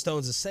he has the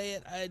stones to say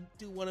it. I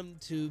do want him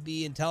to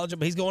be intelligent,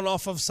 but he's going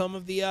off of some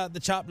of the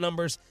chop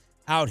numbers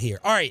out here.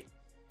 All right,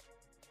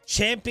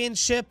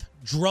 Championship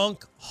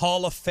Drunk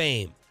Hall of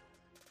Fame.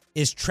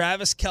 Is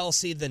Travis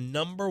Kelce the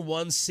number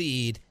 1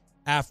 seed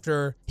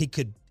after he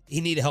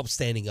needed help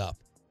standing up?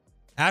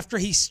 After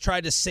he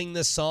tried to sing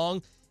this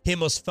song, he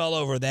almost fell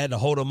over. They had to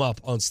hold him up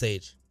on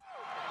stage.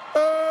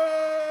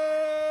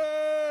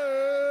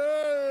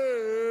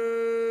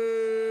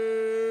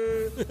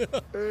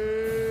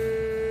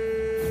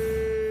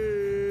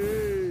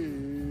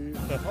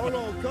 Hold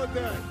on,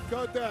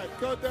 cut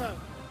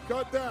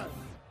that.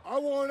 I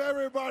want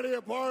everybody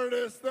a part of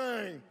this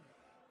thing.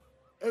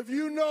 If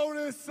you know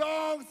this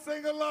song,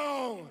 sing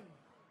along.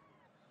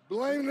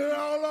 Blame it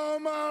all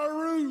on my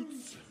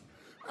roots.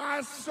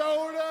 I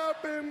showed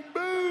up in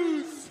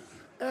boots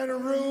and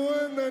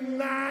ruined the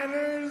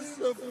Niners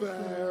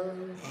affair.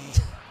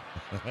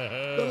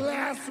 The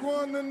last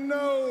one to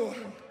know.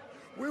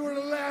 We were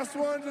the last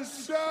one to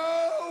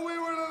show. We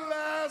were the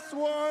last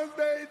ones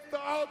they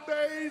thought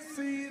they'd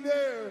see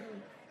there.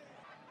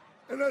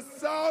 And I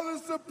saw the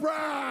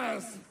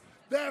surprise.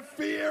 That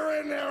fear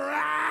in their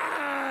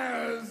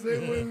eyes. They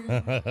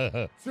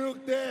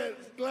took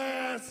that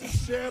glass of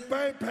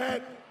champagne.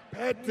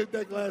 Pat took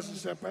that glass of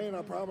champagne,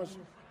 I promise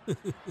you.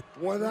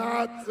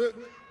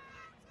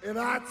 And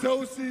I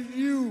toasted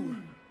you.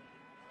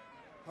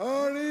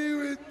 Honey,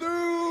 we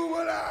through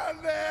what I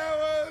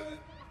never.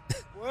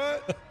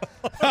 What?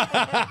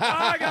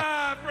 I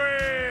got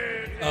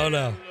friends. Oh,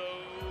 no.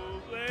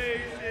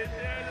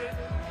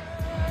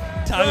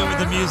 Time it with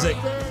the music.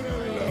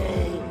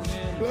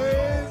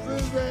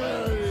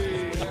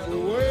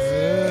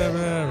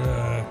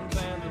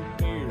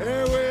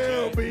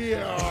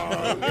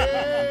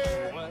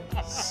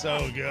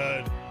 So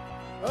good.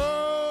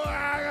 Oh,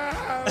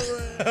 I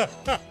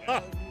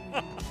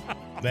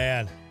got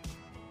Man,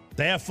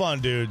 they have fun,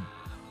 dude.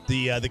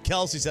 The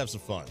Kelce's have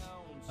some fun.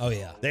 Oh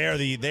yeah, they're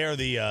the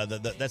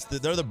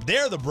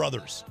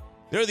brothers.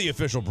 They're the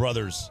official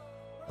brothers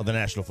of the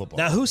National Football.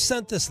 Now, who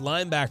sent this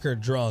linebacker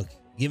drunk?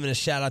 Giving a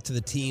shout out to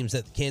the teams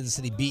that Kansas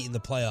City beat in the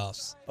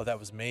playoffs. Oh, that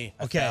was me.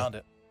 I Okay. found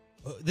it.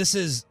 This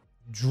is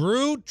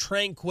Drew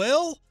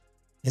Tranquill.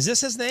 Is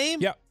this his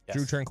name? Yep. Yes.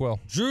 Drew Tranquill.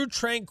 Drew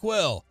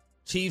Tranquill,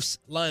 Chiefs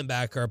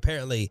linebacker,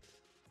 apparently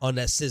on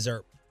that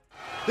scissor.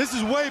 This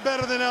is way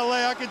better than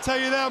LA, I can tell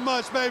you that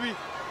much, baby.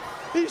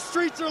 These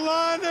streets are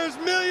lined. There's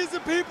millions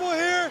of people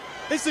here.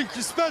 It's a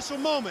special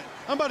moment.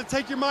 I'm about to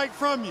take your mic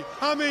from you.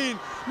 I mean,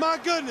 my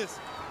goodness.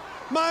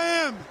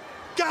 Miami,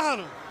 got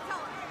him.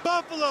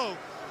 Buffalo,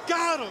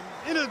 got him.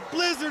 In a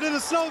blizzard, in the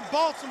snow,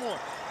 Baltimore.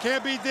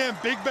 Can't beat them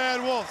big bad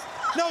Wolves.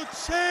 No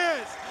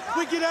chance.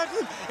 We get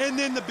after them. And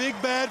then the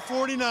big bad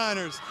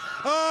 49ers.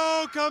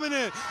 Oh, coming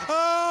in.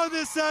 Oh,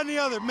 this, that, and the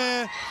other,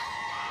 man.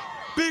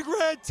 Big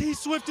Red, T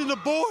Swift, and the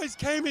boys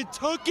came and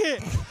took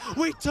it.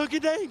 We took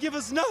it. They didn't give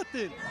us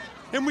nothing.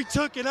 And we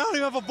took it. I don't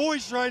even have a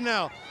voice right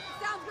now.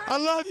 I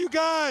love you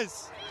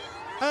guys.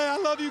 Hey, I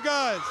love you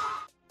guys.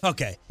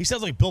 Okay. He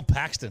sounds like Bill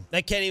Paxton.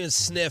 That can't even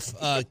sniff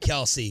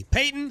Kelsey.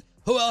 Peyton,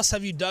 who else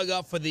have you dug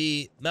up for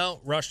the Mount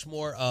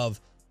Rushmore of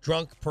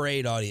drunk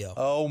parade audio?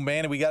 Oh,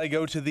 man, we got to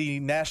go to the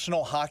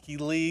National Hockey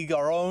League,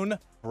 our own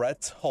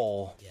Brett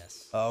Hull.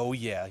 Yes. Oh,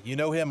 yeah. You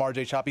know him,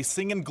 RJ Choppy,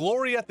 singing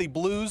Glory at the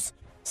Blues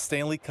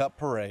Stanley Cup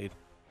Parade.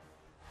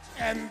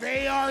 And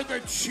they are the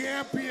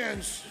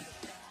champions.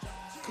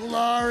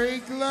 Glory,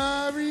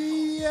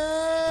 Gloria.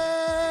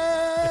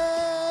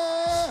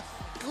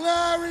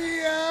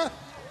 Gloria.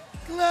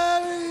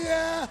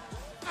 Gloria.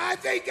 I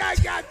think I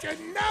got your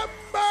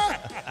number.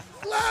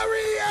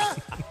 Gloria.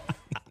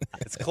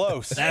 It's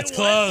close. That's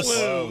close.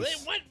 They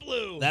went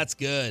blue. That's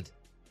good.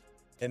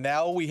 And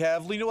now we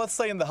have, let's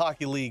say in the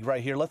Hockey League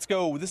right here. Let's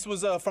go. This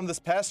was from this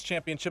past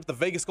championship, the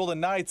Vegas Golden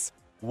Knights,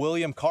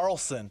 William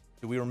Karlsson.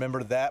 Do we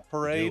remember that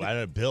parade? I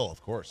know Bill,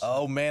 of course.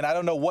 Oh, man, I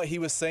don't know what he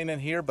was saying in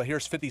here, but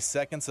here's 50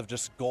 seconds of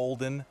just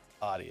golden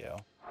audio.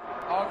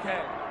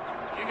 Okay,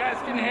 you guys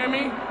can hear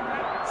me?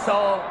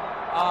 So,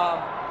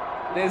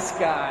 this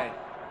guy,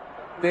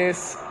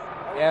 this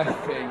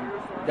effing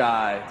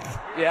guy.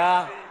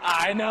 Yeah,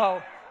 I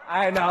know.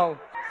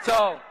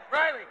 So,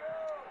 Riley,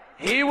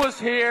 he was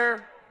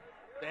here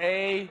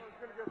day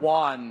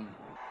one.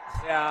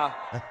 Yeah.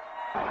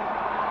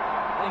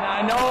 And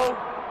I know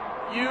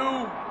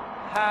you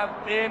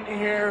have been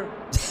here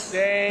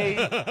day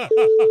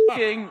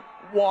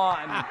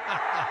one.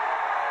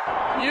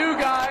 You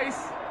guys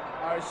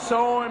are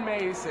so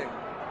amazing.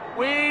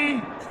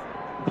 We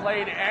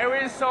played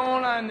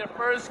Arizona in the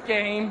first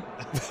game,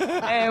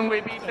 and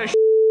we beat the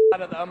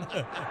out of them.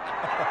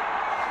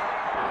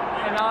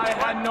 And I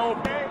had no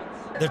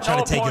points. They're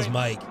trying to take his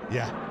mic.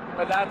 Yeah.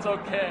 But that's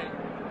okay.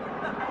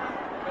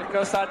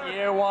 Because at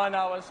year one,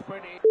 I was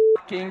pretty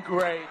fucking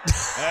great.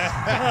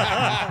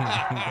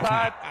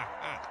 But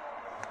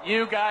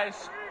you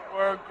guys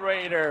were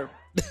greater.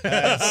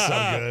 That's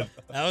so good.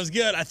 That was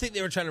good. I think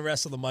they were trying to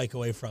wrestle the mic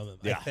away from him.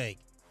 Yeah. I think.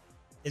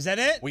 Is that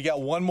it? We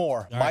got one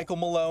more. All right. Michael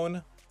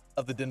Malone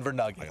of the Denver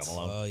Nuggets.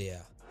 Oh,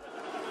 yeah.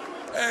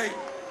 Hey,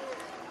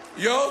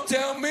 y'all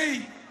tell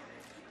me,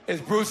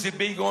 is Brucey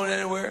B going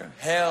anywhere?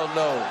 Hell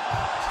no.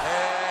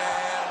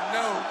 Hell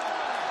no.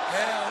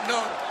 Hell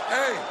no.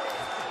 Hey,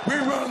 we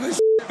running this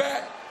shit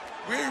back.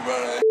 We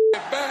running this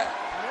shit back.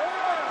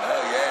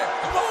 Hell yeah.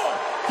 Come on.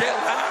 Get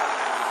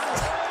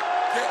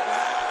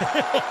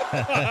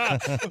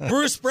loud. Get loud.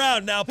 Bruce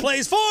Brown now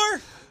plays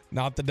for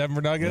Not the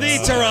Denver Nuggets.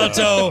 the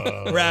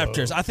Toronto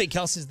Raptors. I think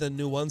Kelsey's the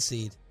new 1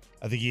 seed.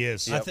 I think he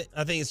is. I think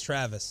it's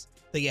Travis.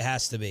 I think it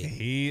has to be.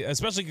 He,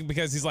 especially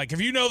because he's like,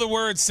 if you know the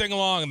words, sing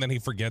along, and then he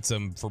forgets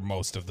them for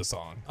most of the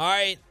song. All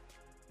right.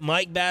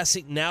 Mike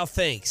Bassick now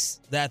thinks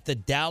that the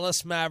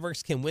Dallas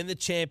Mavericks can win the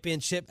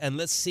championship, and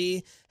let's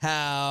see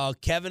how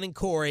Kevin and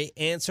Corey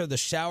answer the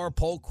shower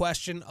poll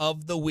question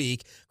of the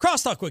week.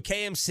 Crosstalk with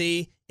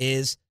KMC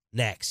is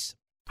next.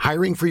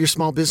 Hiring for your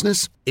small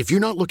business? If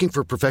you're not looking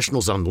for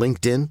professionals on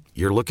LinkedIn,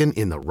 you're looking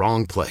in the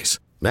wrong place.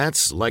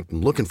 That's like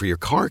looking for your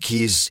car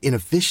keys in a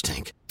fish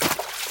tank.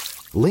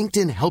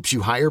 LinkedIn helps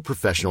you hire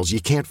professionals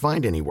you can't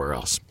find anywhere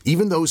else,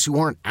 even those who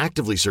aren't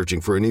actively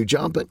searching for a new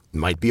job but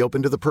might be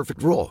open to the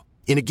perfect role.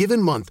 In a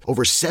given month,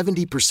 over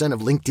 70%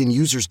 of LinkedIn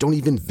users don't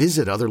even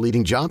visit other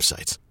leading job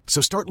sites. So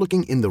start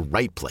looking in the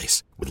right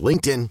place. With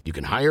LinkedIn, you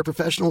can hire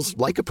professionals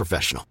like a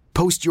professional.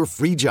 Post your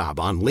free job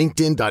on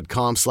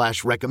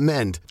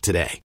linkedin.com/recommend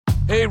today.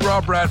 Hey,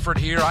 Rob Bradford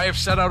here. I have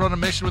set out on a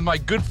mission with my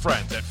good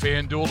friends at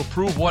FanDuel to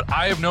prove what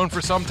I have known for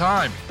some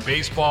time.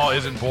 Baseball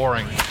isn't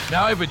boring.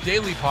 Now I have a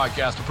daily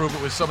podcast to prove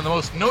it with some of the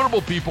most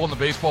notable people in the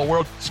baseball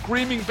world,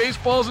 screaming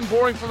baseball isn't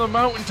boring from the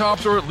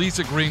mountaintops, or at least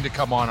agreeing to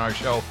come on our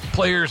show.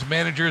 Players,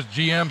 managers,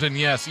 GMs, and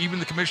yes, even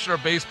the commissioner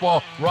of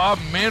baseball, Rob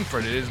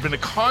Manfred. It has been a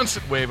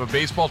constant wave of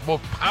baseball's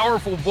most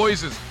powerful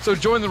voices. So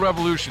join the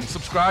revolution.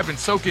 Subscribe and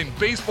soak in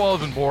Baseball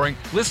Isn't Boring.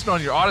 Listen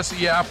on your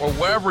Odyssey app or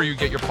wherever you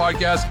get your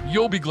podcasts.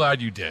 You'll be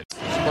glad you did.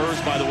 Spurs,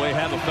 by the way,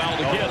 have a foul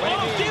to get.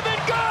 Oh, give it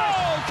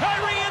goal!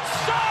 Kyrie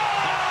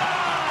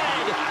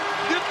inside!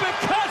 The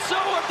Picasso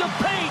of the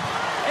paint,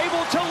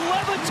 able to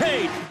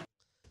levitate.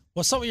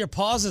 What's up with your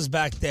pauses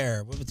back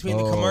there between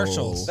the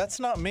commercials? That's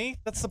not me.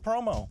 That's the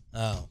promo.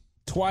 Oh.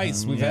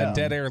 Twice we've had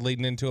dead air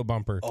leading into a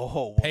bumper.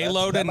 Oh,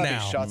 Payload that and might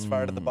now. Be shots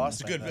fired at the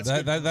Boston.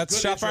 That's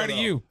shot fired at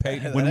you.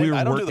 When we were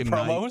I don't do working the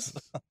promos. nights,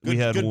 we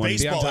had good one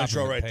baseball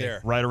intro right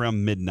there. right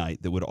around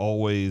midnight that would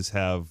always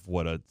have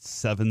a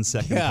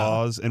 7-second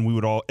pause, and we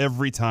would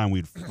every time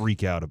we'd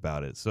freak out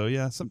about it. So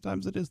yeah,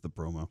 sometimes it is the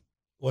promo.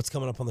 What's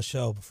coming up on the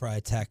show before I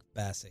attack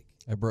Bassick?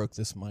 I broke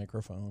this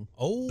microphone.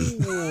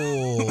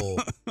 Oh.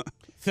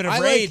 Fit of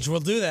rage, we'll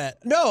do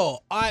that.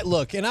 No,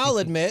 look, and I'll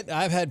admit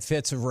I've had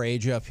fits of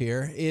rage up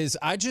here.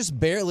 I just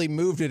barely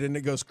moved it and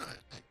it goes.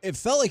 It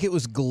felt like it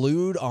was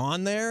glued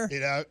on there.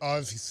 It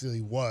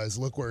obviously was.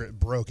 Look where it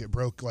broke. It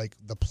broke like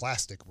the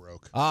plastic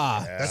broke.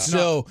 That's it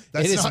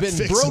has been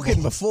fixable.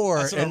 broken before.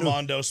 That's an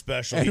Armando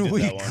special. And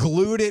we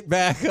glued it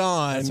back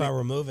on. That's why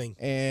we're moving.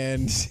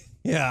 And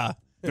yeah.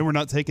 And we're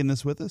not taking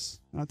this with us?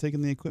 Not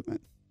taking the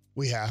equipment?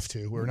 We have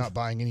to. We're not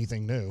buying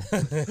anything new.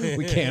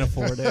 We can't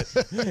afford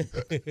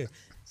it.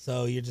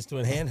 So you're just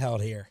doing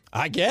handheld here,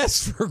 I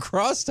guess, for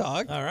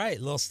crosstalk. All right,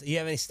 you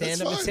have any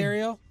stand-up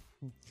material?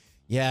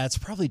 Yeah, it's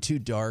probably too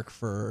dark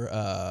for.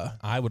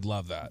 I would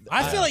love that.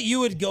 I feel like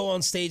you would go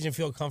on stage and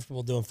feel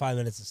comfortable doing 5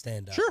 minutes of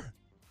stand-up. Sure.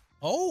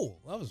 Oh,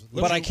 that was.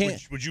 But I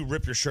can't. Would you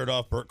rip your shirt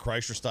off Burt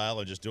Kreischer style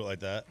and just do it like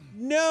that?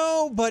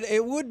 No, but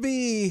it would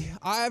be.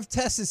 I've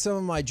tested some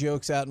of my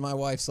jokes out, and my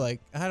wife's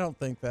like, I don't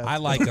think that. I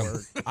like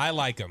him. I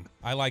like him.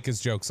 I like his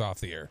jokes off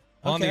the air.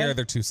 On the air,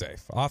 they're too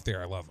safe. Off the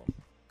air, I love them.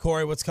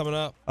 Corey, what's coming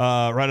up?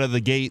 Right out of the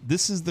gate,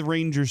 this is the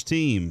Rangers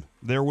team.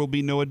 There will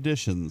be no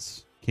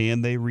additions.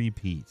 Can they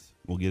repeat?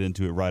 We'll get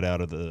into it right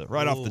off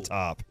the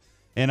top.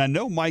 And I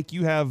know, Mike,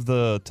 you have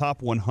the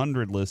top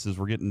 100 list as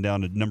we're getting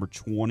down to number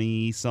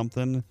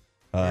 20-something.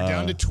 We're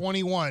down to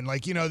 21.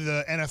 Like, the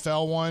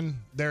NFL one,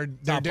 they're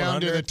down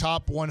 100. to the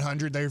top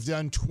 100. They've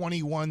done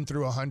 21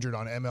 through 100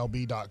 on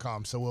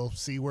MLB.com. So we'll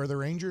see where the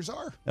Rangers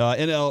are.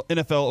 NFL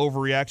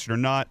overreaction or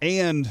not.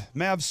 And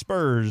Mavs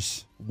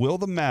Spurs, will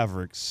the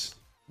Mavericks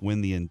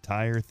win the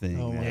entire thing?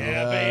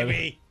 Yeah,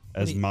 baby.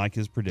 As Mike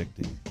is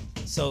predicting.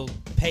 So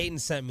Peyton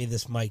sent me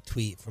this Mike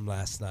tweet from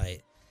last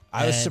night.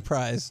 I was And,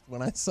 surprised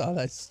when I saw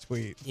that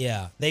tweet.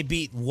 Yeah. They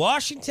beat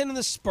Washington and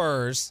the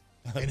Spurs.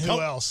 And who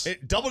else?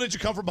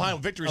 Double-digit come from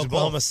behind victories in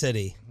Oklahoma both.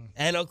 City.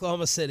 And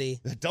Oklahoma City.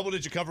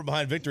 Double-digit come from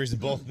behind victories in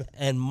both.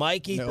 And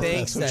Mikey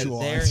thinks that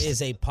there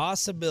is a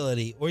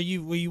possibility. Were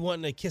you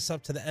wanting to kiss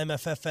up to the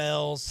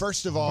MFFLs?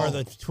 First of all, or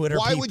the Twitter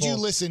why people? would you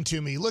listen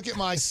to me? Look at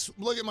my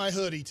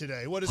hoodie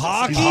today. What is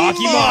Hockey it?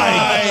 Hockey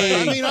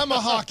Mike. I mean, I'm a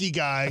hockey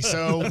guy,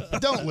 so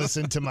don't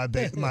listen to my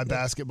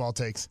basketball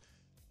takes.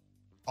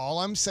 All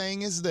I'm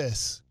saying is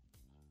this.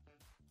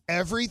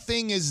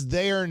 Everything is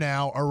there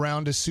now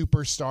around a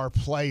superstar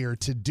player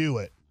to do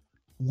it.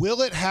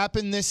 Will it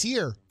happen this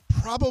year?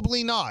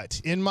 Probably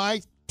not. In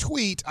my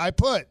tweet, I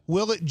put,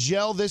 will it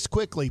gel this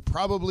quickly?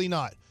 Probably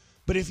not.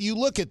 But if you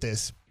look at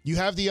this, you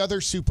have the other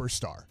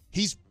superstar.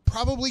 He's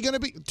probably going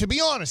to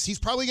be honest, he's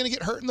probably going to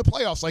get hurt in the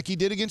playoffs like he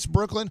did against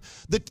Brooklyn.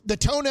 The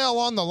toenail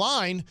on the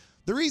line,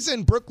 the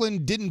reason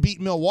Brooklyn didn't beat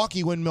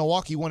Milwaukee when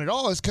Milwaukee won it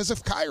all is because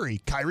of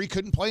Kyrie. Kyrie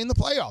couldn't play in the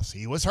playoffs.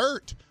 He was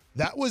hurt.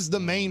 That was the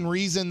main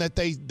reason that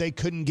they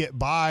couldn't get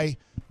by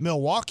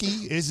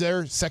Milwaukee, is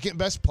their second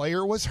best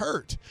player was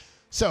hurt.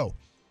 So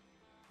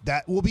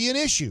that will be an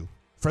issue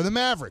for the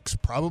Mavericks,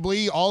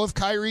 probably all of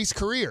Kyrie's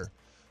career.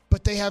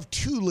 But they have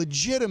two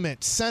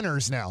legitimate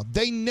centers now.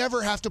 They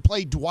never have to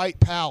play Dwight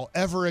Powell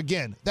ever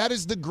again. That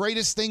is the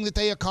greatest thing that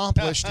they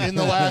accomplished in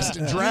the last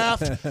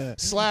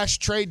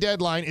draft/trade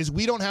deadline, is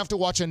we don't have to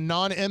watch a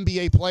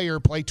non-NBA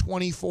player play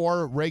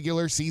 24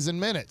 regular season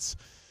minutes.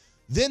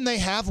 Then they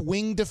have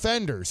wing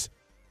defenders.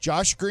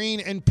 Josh Green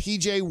and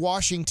PJ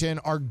Washington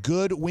are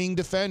good wing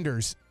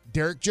defenders.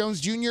 Derek Jones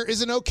Jr.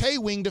 is an okay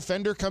wing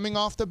defender coming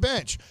off the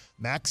bench.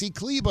 Maxi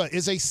Kleba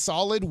is a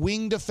solid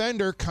wing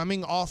defender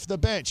coming off the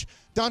bench.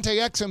 Dante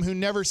Exum, who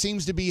never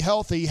seems to be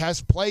healthy,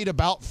 has played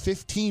about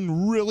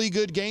 15 really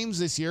good games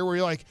this year where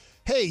you're like,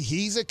 hey,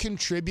 he's a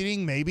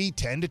contributing maybe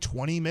 10 to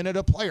 20 minute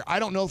a player. I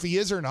don't know if he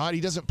is or not.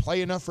 He doesn't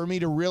play enough for me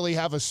to really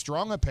have a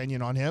strong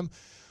opinion on him.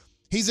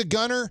 He's a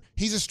gunner.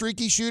 He's a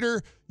streaky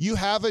shooter. You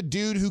have a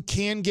dude who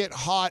can get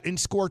hot and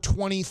score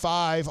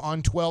 25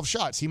 on 12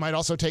 shots. He might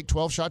also take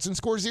 12 shots and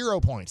score 0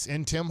 points.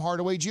 And Tim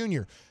Hardaway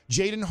Jr.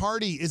 Jaden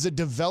Hardy is a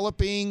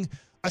developing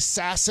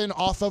assassin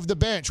off of the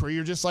bench where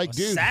you're just like,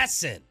 dude.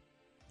 Assassin.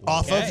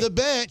 Off of the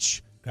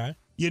bench. Okay.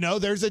 You know,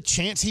 there's a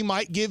chance he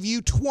might give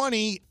you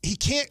 20.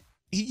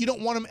 You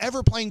don't want him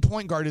ever playing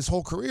point guard his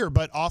whole career,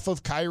 but off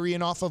of Kyrie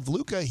and off of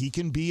Luka, he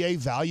can be a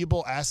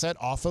valuable asset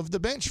off of the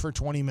bench for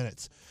 20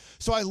 minutes.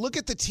 So I look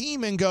at the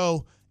team and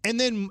go, and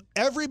then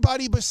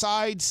everybody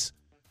besides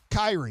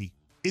Kyrie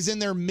is in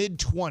their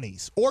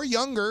mid-20s or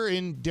younger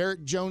in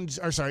Derek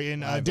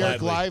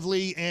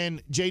Lively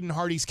and Jaden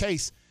Hardy's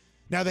case.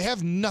 Now, they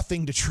have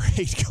nothing to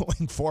trade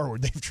going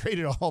forward. They've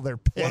traded all their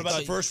picks. What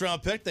about the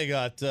first-round pick they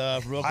got?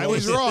 I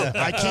was wrong.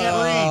 I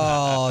can't read.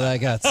 Oh,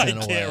 that got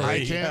sent away.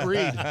 I can't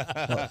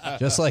read.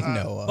 Just like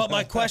Noah. But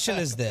my question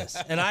is this,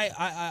 and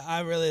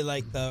I really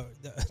like the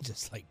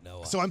just like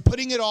Noah. So I'm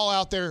putting it all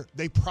out there.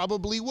 They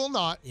probably will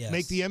not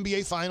make the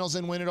NBA Finals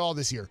and win it all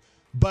this year.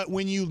 But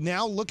when you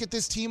now look at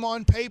this team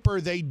on paper,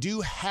 they do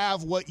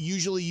have what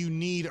usually you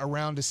need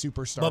around a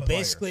superstar But player.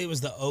 basically, it was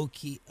the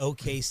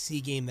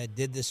OKC game that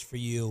did this for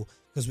you,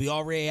 because we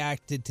all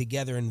reacted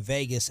together in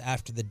Vegas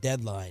after the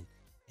deadline,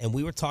 and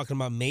we were talking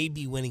about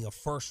maybe winning a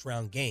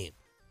first-round game.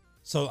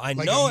 So I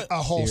Like know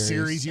a whole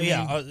series, you mean?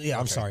 Yeah,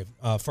 I'm Okay. sorry,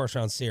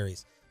 first-round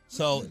series.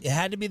 So it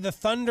had to be the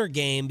Thunder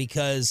game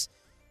because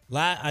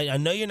I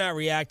know you're not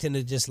reacting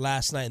to just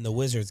last night in the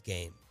Wizards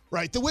game.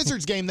 Right. The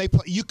Wizards game,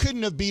 you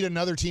couldn't have beat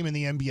another team in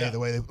the NBA the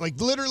way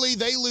literally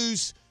they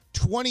lose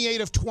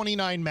 28 of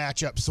 29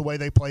 matchups the way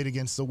they played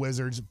against the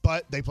Wizards,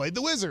 but they played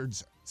the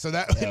Wizards. So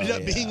that ended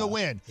up being a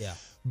win. Yeah.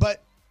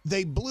 But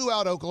they blew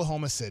out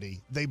Oklahoma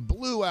City. They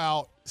blew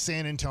out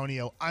San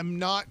Antonio. I'm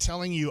not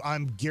telling you,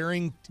 I'm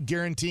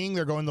guaranteeing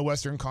they're going to the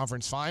Western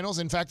Conference Finals.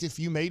 In fact, if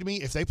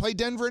they play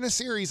Denver in a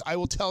series, I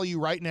will tell you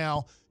right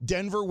now,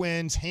 Denver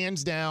wins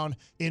hands down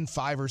in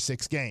 5 or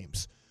 6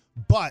 games.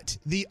 But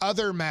the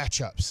other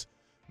matchups,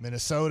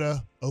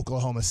 Minnesota,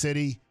 Oklahoma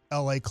City,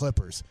 LA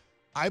Clippers,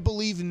 I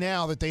believe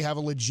now that they have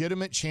a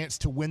legitimate chance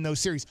to win those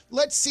series.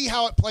 Let's see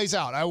how it plays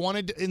out.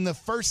 In the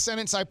first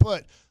sentence I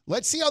put,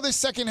 let's see how this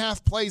second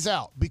half plays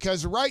out,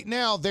 because right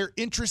now they're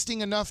interesting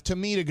enough to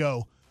me to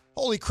go,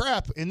 holy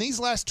crap, in these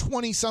last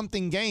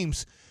 20-something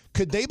games,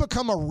 could they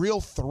become a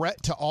real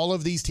threat to all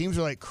of these teams?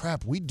 We're like,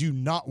 crap, we do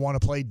not want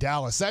to play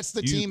Dallas. That's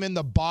the team in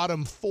the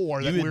bottom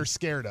 4 that we're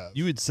scared of.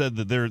 You had said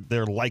that they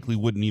likely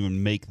wouldn't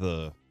even make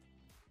the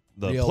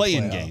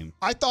play-in game.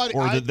 I thought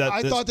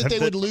that they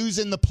would lose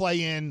in the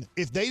play-in.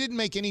 If they didn't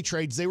make any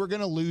trades, they were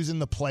going to lose in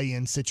the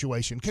play-in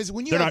situation. Because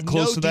when you they're have not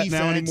close no to that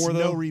defense, now anymore,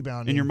 though. no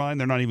rebounding. In your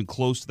mind, they're not even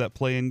close to that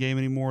play-in game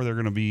anymore. They're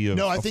going to be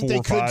I think they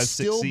 4, could 5, 6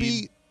 still seed.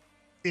 be.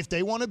 If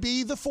they want to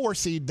be the 4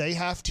 seed, they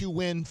have to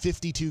win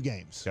 52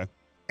 games. Okay.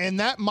 And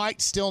that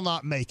might still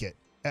not make it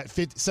at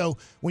 50. So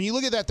when you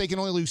look at that, they can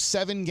only lose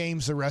 7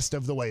 games the rest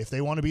of the way if they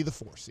want to be the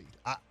 4 seed.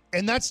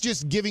 And that's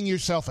just giving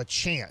yourself a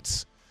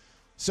chance.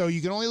 So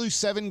you can only lose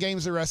 7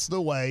 games the rest of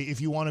the way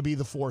if you want to be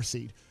the 4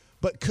 seed.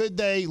 But could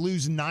they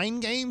lose 9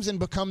 games and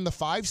become the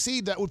 5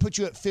 seed? That would put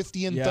you at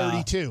 50 and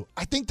 32.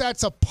 I think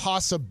that's a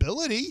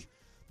possibility.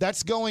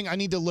 That's going, I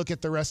need to look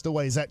at the rest of the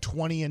way. Is that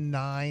 20 and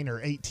 9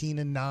 or 18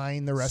 and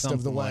 9 the rest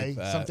of the way?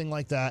 Something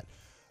like that.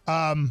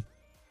 But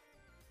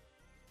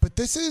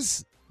this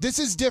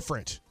is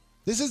different.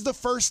 This is the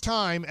first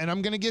time, and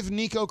I'm going to give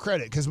Nico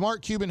credit because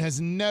Mark Cuban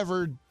has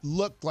never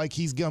looked like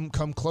he's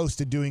come close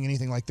to doing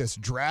anything like this.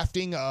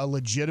 Drafting a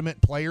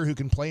legitimate player who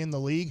can play in the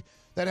league,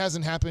 that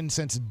hasn't happened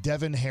since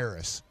Devin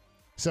Harris.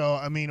 So,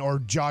 I mean, or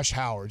Josh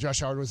Howard. Josh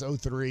Howard was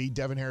 2003.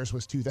 Devin Harris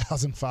was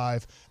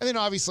 2005. And then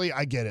obviously,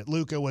 I get it.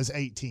 Luka was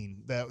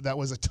 18. That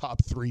was a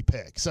top 3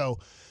 pick. So,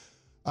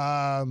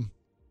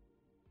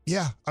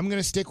 yeah, I'm going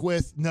to stick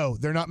with no,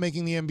 they're not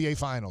making the NBA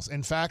Finals.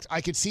 In fact, I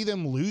could see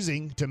them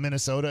losing to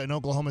Minnesota and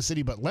Oklahoma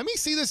City, but let me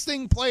see this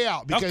thing play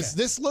out because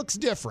this looks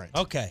different.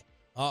 Okay.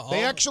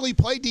 They actually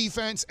play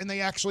defense and they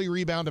actually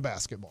rebound to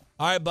basketball.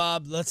 All right,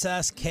 Bob, let's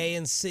ask K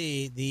and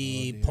C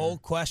the poll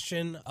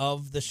question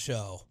of the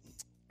show.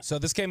 So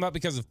this came up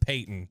because of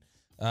Peyton.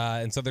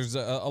 And so there's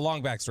a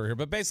long backstory here,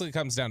 but basically it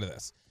comes down to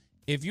this.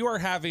 If you are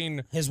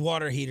having... His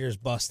water heater's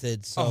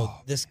busted, so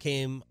this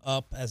came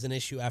up as an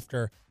issue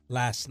after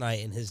last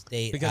night and his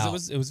date because out.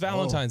 it was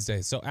Valentine's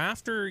Day. So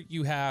after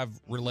you have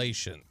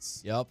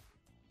relations,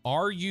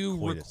 are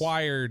you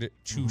required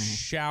to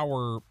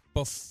shower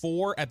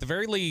before, at the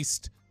very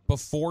least,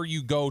 before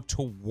you go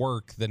to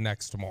work the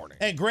next morning?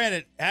 And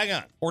granted, hang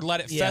on. Or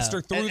let it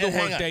fester through the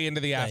workday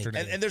into the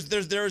afternoon. And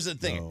there's a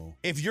thing. No.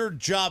 If your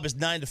job is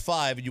 9 to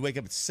 5 and you wake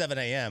up at 7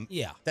 a.m.,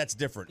 that's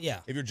different.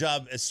 Yeah. If your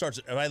job starts,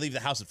 if I leave the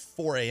house at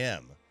 4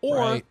 a.m.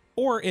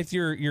 Or if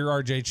you're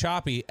RJ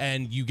Choppy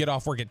and you get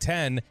off work at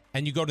 10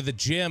 and you go to the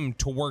gym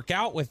to work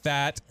out with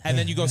that, and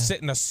then you go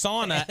sit in a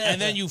sauna, and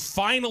then you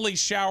finally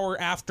shower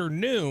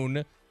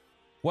afternoon.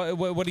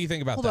 What do you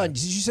think about that? Hold on,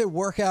 did you say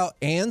workout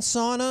and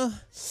sauna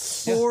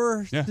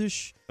for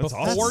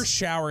before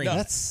showering? No.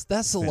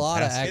 That's a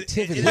lot of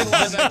activity. It is a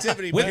lot of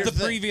activity. With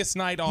the previous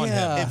night on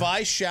him. If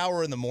I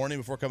shower in the morning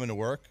before coming to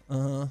work,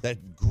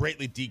 that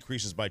greatly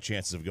decreases my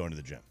chances of going to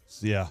the gym.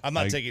 Yeah. I'm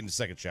not taking the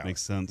second shower.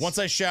 Makes sense. Once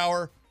I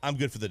shower, I'm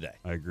good for the day.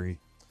 I agree.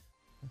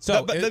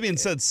 So, but that being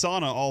said,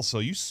 sauna also,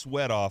 you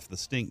sweat off the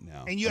stink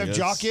now. And you have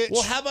jock itch?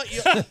 Well, how about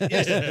you?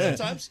 Yes,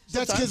 sometimes.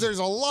 That's because there's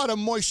a lot of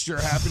moisture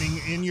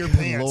happening in your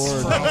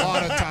pants for a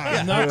lot of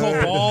time.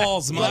 Knuckle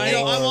balls, Mike.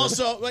 But, I'm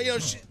also,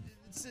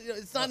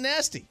 it's not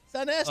nasty. It's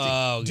not nasty.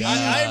 Oh, God.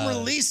 I am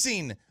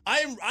releasing. I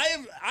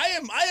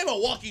am a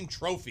walking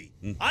trophy.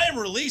 I am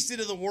released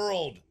into the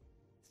world.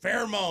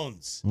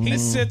 Pheromones. He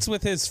sits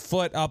with his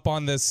foot up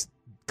on this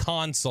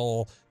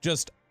console,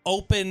 just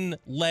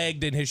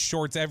open-legged in his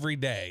shorts every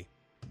day.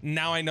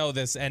 Now I know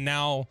this, and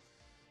now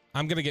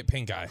I'm going to get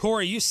pink eye.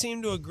 Corey, you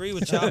seem to agree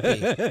with Choppy.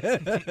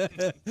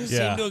 You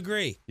seem to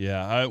agree.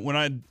 Yeah, when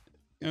I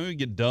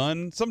get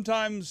done,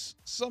 sometimes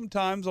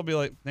I'll be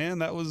like, man,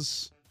 that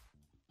was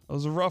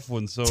a rough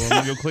one, so I'm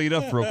going to go clean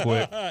up real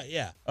quick.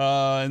 Yeah.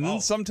 And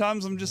then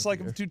sometimes I'm just like,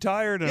 I'm too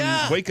tired,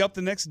 and wake up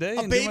the next day.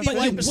 A baby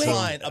wipe is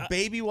fine. A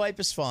baby wipe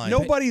is fine.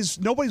 Nobody's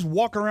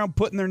walking around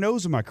putting their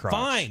nose in my crotch.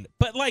 Fine,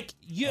 but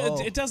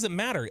it doesn't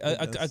matter.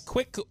 A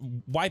quick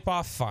wipe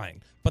off,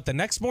 fine. But the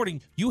next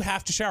morning, you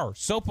have to shower.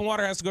 Soap and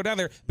water has to go down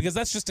there because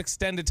that's just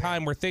extended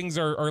time where things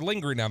are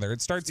lingering down there.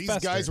 It starts These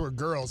fester. guys were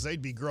girls.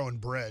 They'd be growing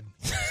bread.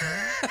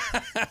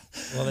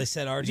 Well, they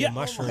said RJ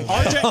mushroom.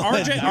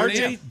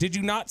 RJ, did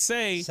you not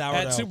say sourdough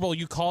at Super Bowl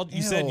you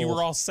said you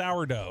were all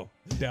sourdough?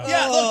 Down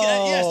yeah, look,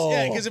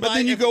 yes, because but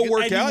then you go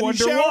work out and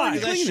you shower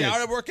and I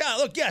shower and work out.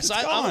 Look, yes,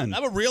 I'm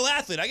a real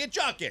athlete. I get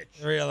jock itch.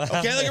 Okay,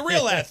 like a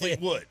real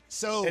athlete would.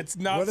 So it's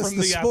not what from is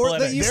the sport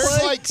that you There's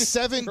play? like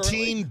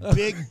 17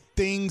 big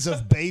things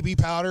of baby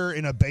powder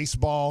in a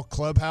baseball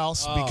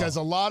clubhouse because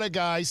a lot of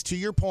guys, to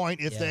your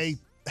point, if they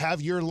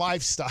have your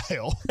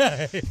lifestyle,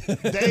 they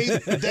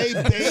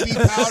baby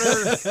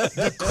powder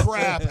the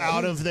crap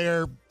out of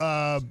their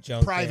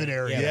private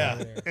area.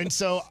 Yeah. And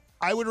so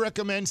I would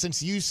recommend,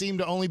 since you seem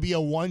to only be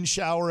a one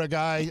shower a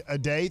guy a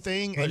day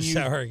thing, One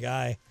shower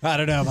guy. I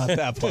don't know about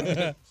that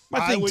part.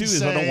 My thing too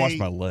is I don't wash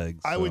my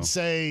legs. I would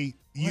say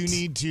you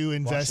need to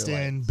invest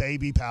in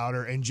baby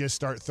powder and just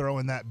start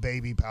throwing that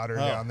baby powder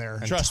down there.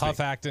 And Trust tough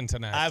me. acting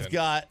tonight. I've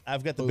got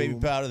the baby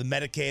powder, the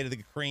medicated,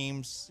 the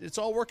creams. It's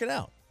all working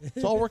out.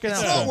 It's all working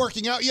out. It's not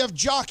working out. You have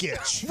jock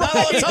itch. Not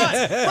all the time.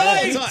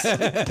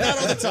 Not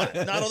all the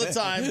time. Not all the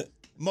time.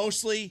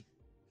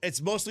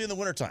 It's mostly in the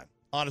wintertime.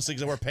 Honestly,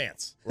 because I wear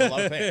pants. Wear a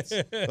lot of pants.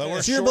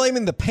 So you're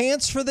blaming the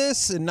pants for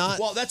this and not...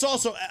 Well, that's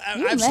also...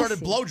 I've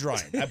started blow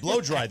drying. I blow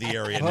dry the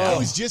area now. I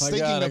was just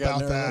thinking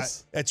about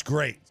that. It's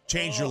great.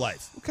 Change your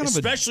life.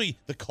 Especially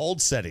the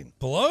cold setting.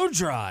 Blow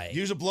dry.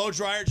 Use a blow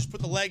dryer. Just put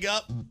the leg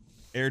up.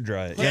 Air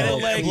dry it. Get a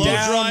leg blow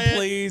down, dry it.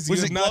 please. Was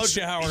You it have not blow-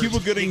 showered. Cuba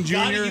Gooding Jr. You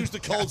gotta use the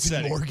cold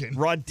setting. Morgan.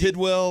 Rod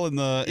Tidwell and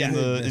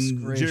Goodness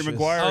Jerry gracious.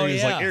 Maguire. Oh, He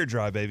was yeah. like air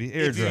dry, baby.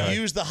 Air If dry.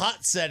 you use the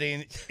hot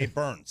setting, it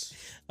burns.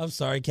 I'm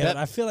sorry, Kevin.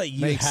 That I feel like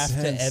you makes have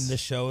sense. to end the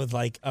show with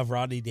like a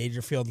Rodney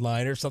Dangerfield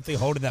line or something,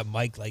 holding that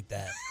mic like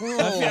that.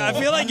 I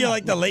feel like you're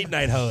like the late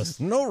night host.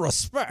 No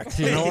respect.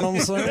 You know what I'm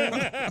saying?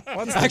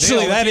 What's the Actually,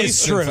 deal that with is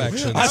yeast true.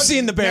 infections? I've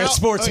seen the Bears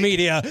sports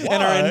media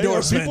and our Are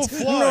endorsements.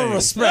 people flying? No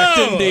respect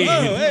indeed.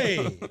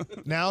 Hey.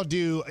 Now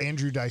do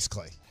Andrew Dice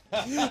Clay.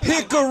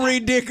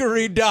 Hickory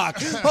dickory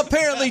dock.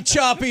 Apparently,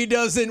 Choppy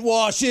doesn't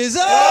wash his.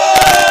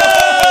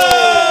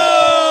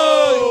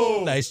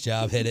 Nice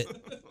job. Hit it.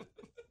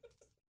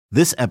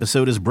 This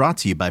episode is brought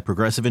to you by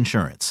Progressive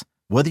Insurance.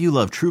 Whether you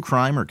love true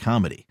crime or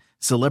comedy,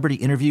 celebrity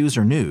interviews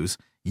or news,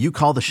 you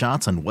call the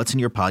shots on what's in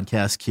your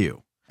podcast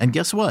queue. And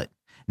guess what?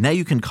 Now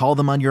you can call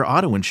them on your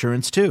auto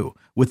insurance too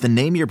with the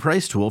Name Your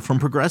Price tool from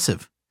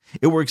Progressive.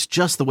 It works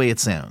just the way it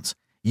sounds.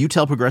 You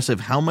tell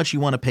Progressive how much you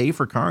want to pay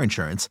for car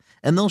insurance,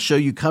 and they'll show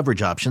you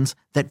coverage options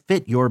that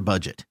fit your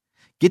budget.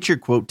 Get your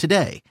quote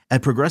today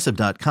at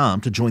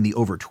Progressive.com to join the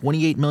over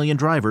 28 million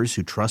drivers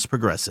who trust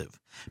Progressive.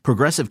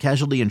 Progressive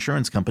Casualty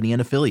Insurance Company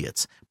and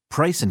Affiliates.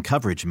 Price and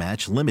coverage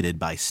match limited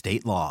by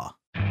state law.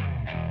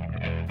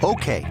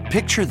 Okay,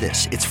 picture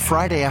this. It's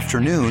Friday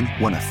afternoon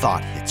when a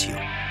thought hits you.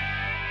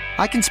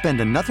 I can spend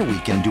another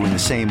weekend doing the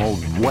same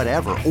old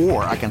whatever,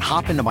 or I can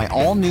hop into my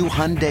all-new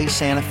Hyundai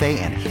Santa Fe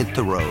and hit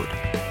the road.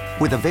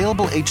 With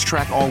available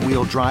H-Track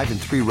all-wheel drive and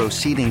 3-row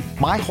seating,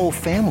 my whole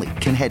family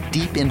can head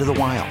deep into the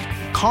wild.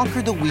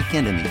 Conquer the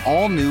weekend in the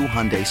all-new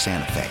Hyundai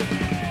Santa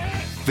Fe.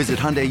 Visit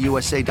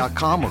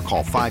HyundaiUSA.com or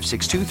call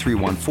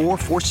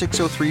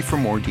 562-314-4603 for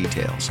more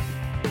details.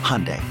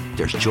 Hyundai,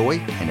 there's joy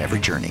in every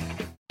journey.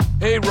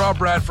 Hey, Rob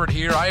Bradford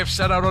here. I have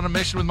set out on a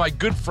mission with my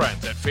good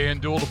friends at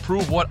FanDuel to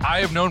prove what I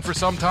have known for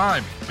some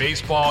time.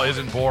 Baseball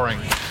isn't boring.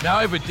 Now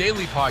I have a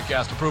daily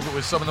podcast to prove it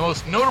with some of the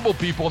most notable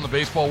people in the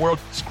baseball world,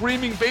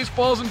 screaming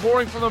baseball isn't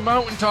boring from the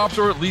mountaintops,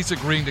 or at least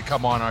agreeing to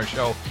come on our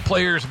show.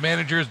 Players,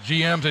 managers,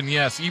 GMs, and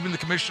yes, even the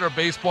commissioner of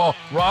baseball,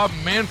 Rob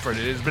Manfred.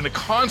 It has been a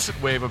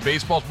constant wave of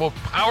baseball's most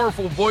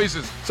powerful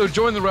voices. So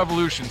join the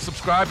revolution.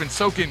 Subscribe and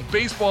soak in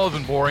Baseball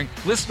Isn't Boring.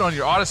 Listen on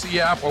your Odyssey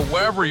app or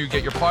wherever you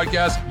get your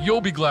podcasts. You'll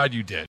be glad you did.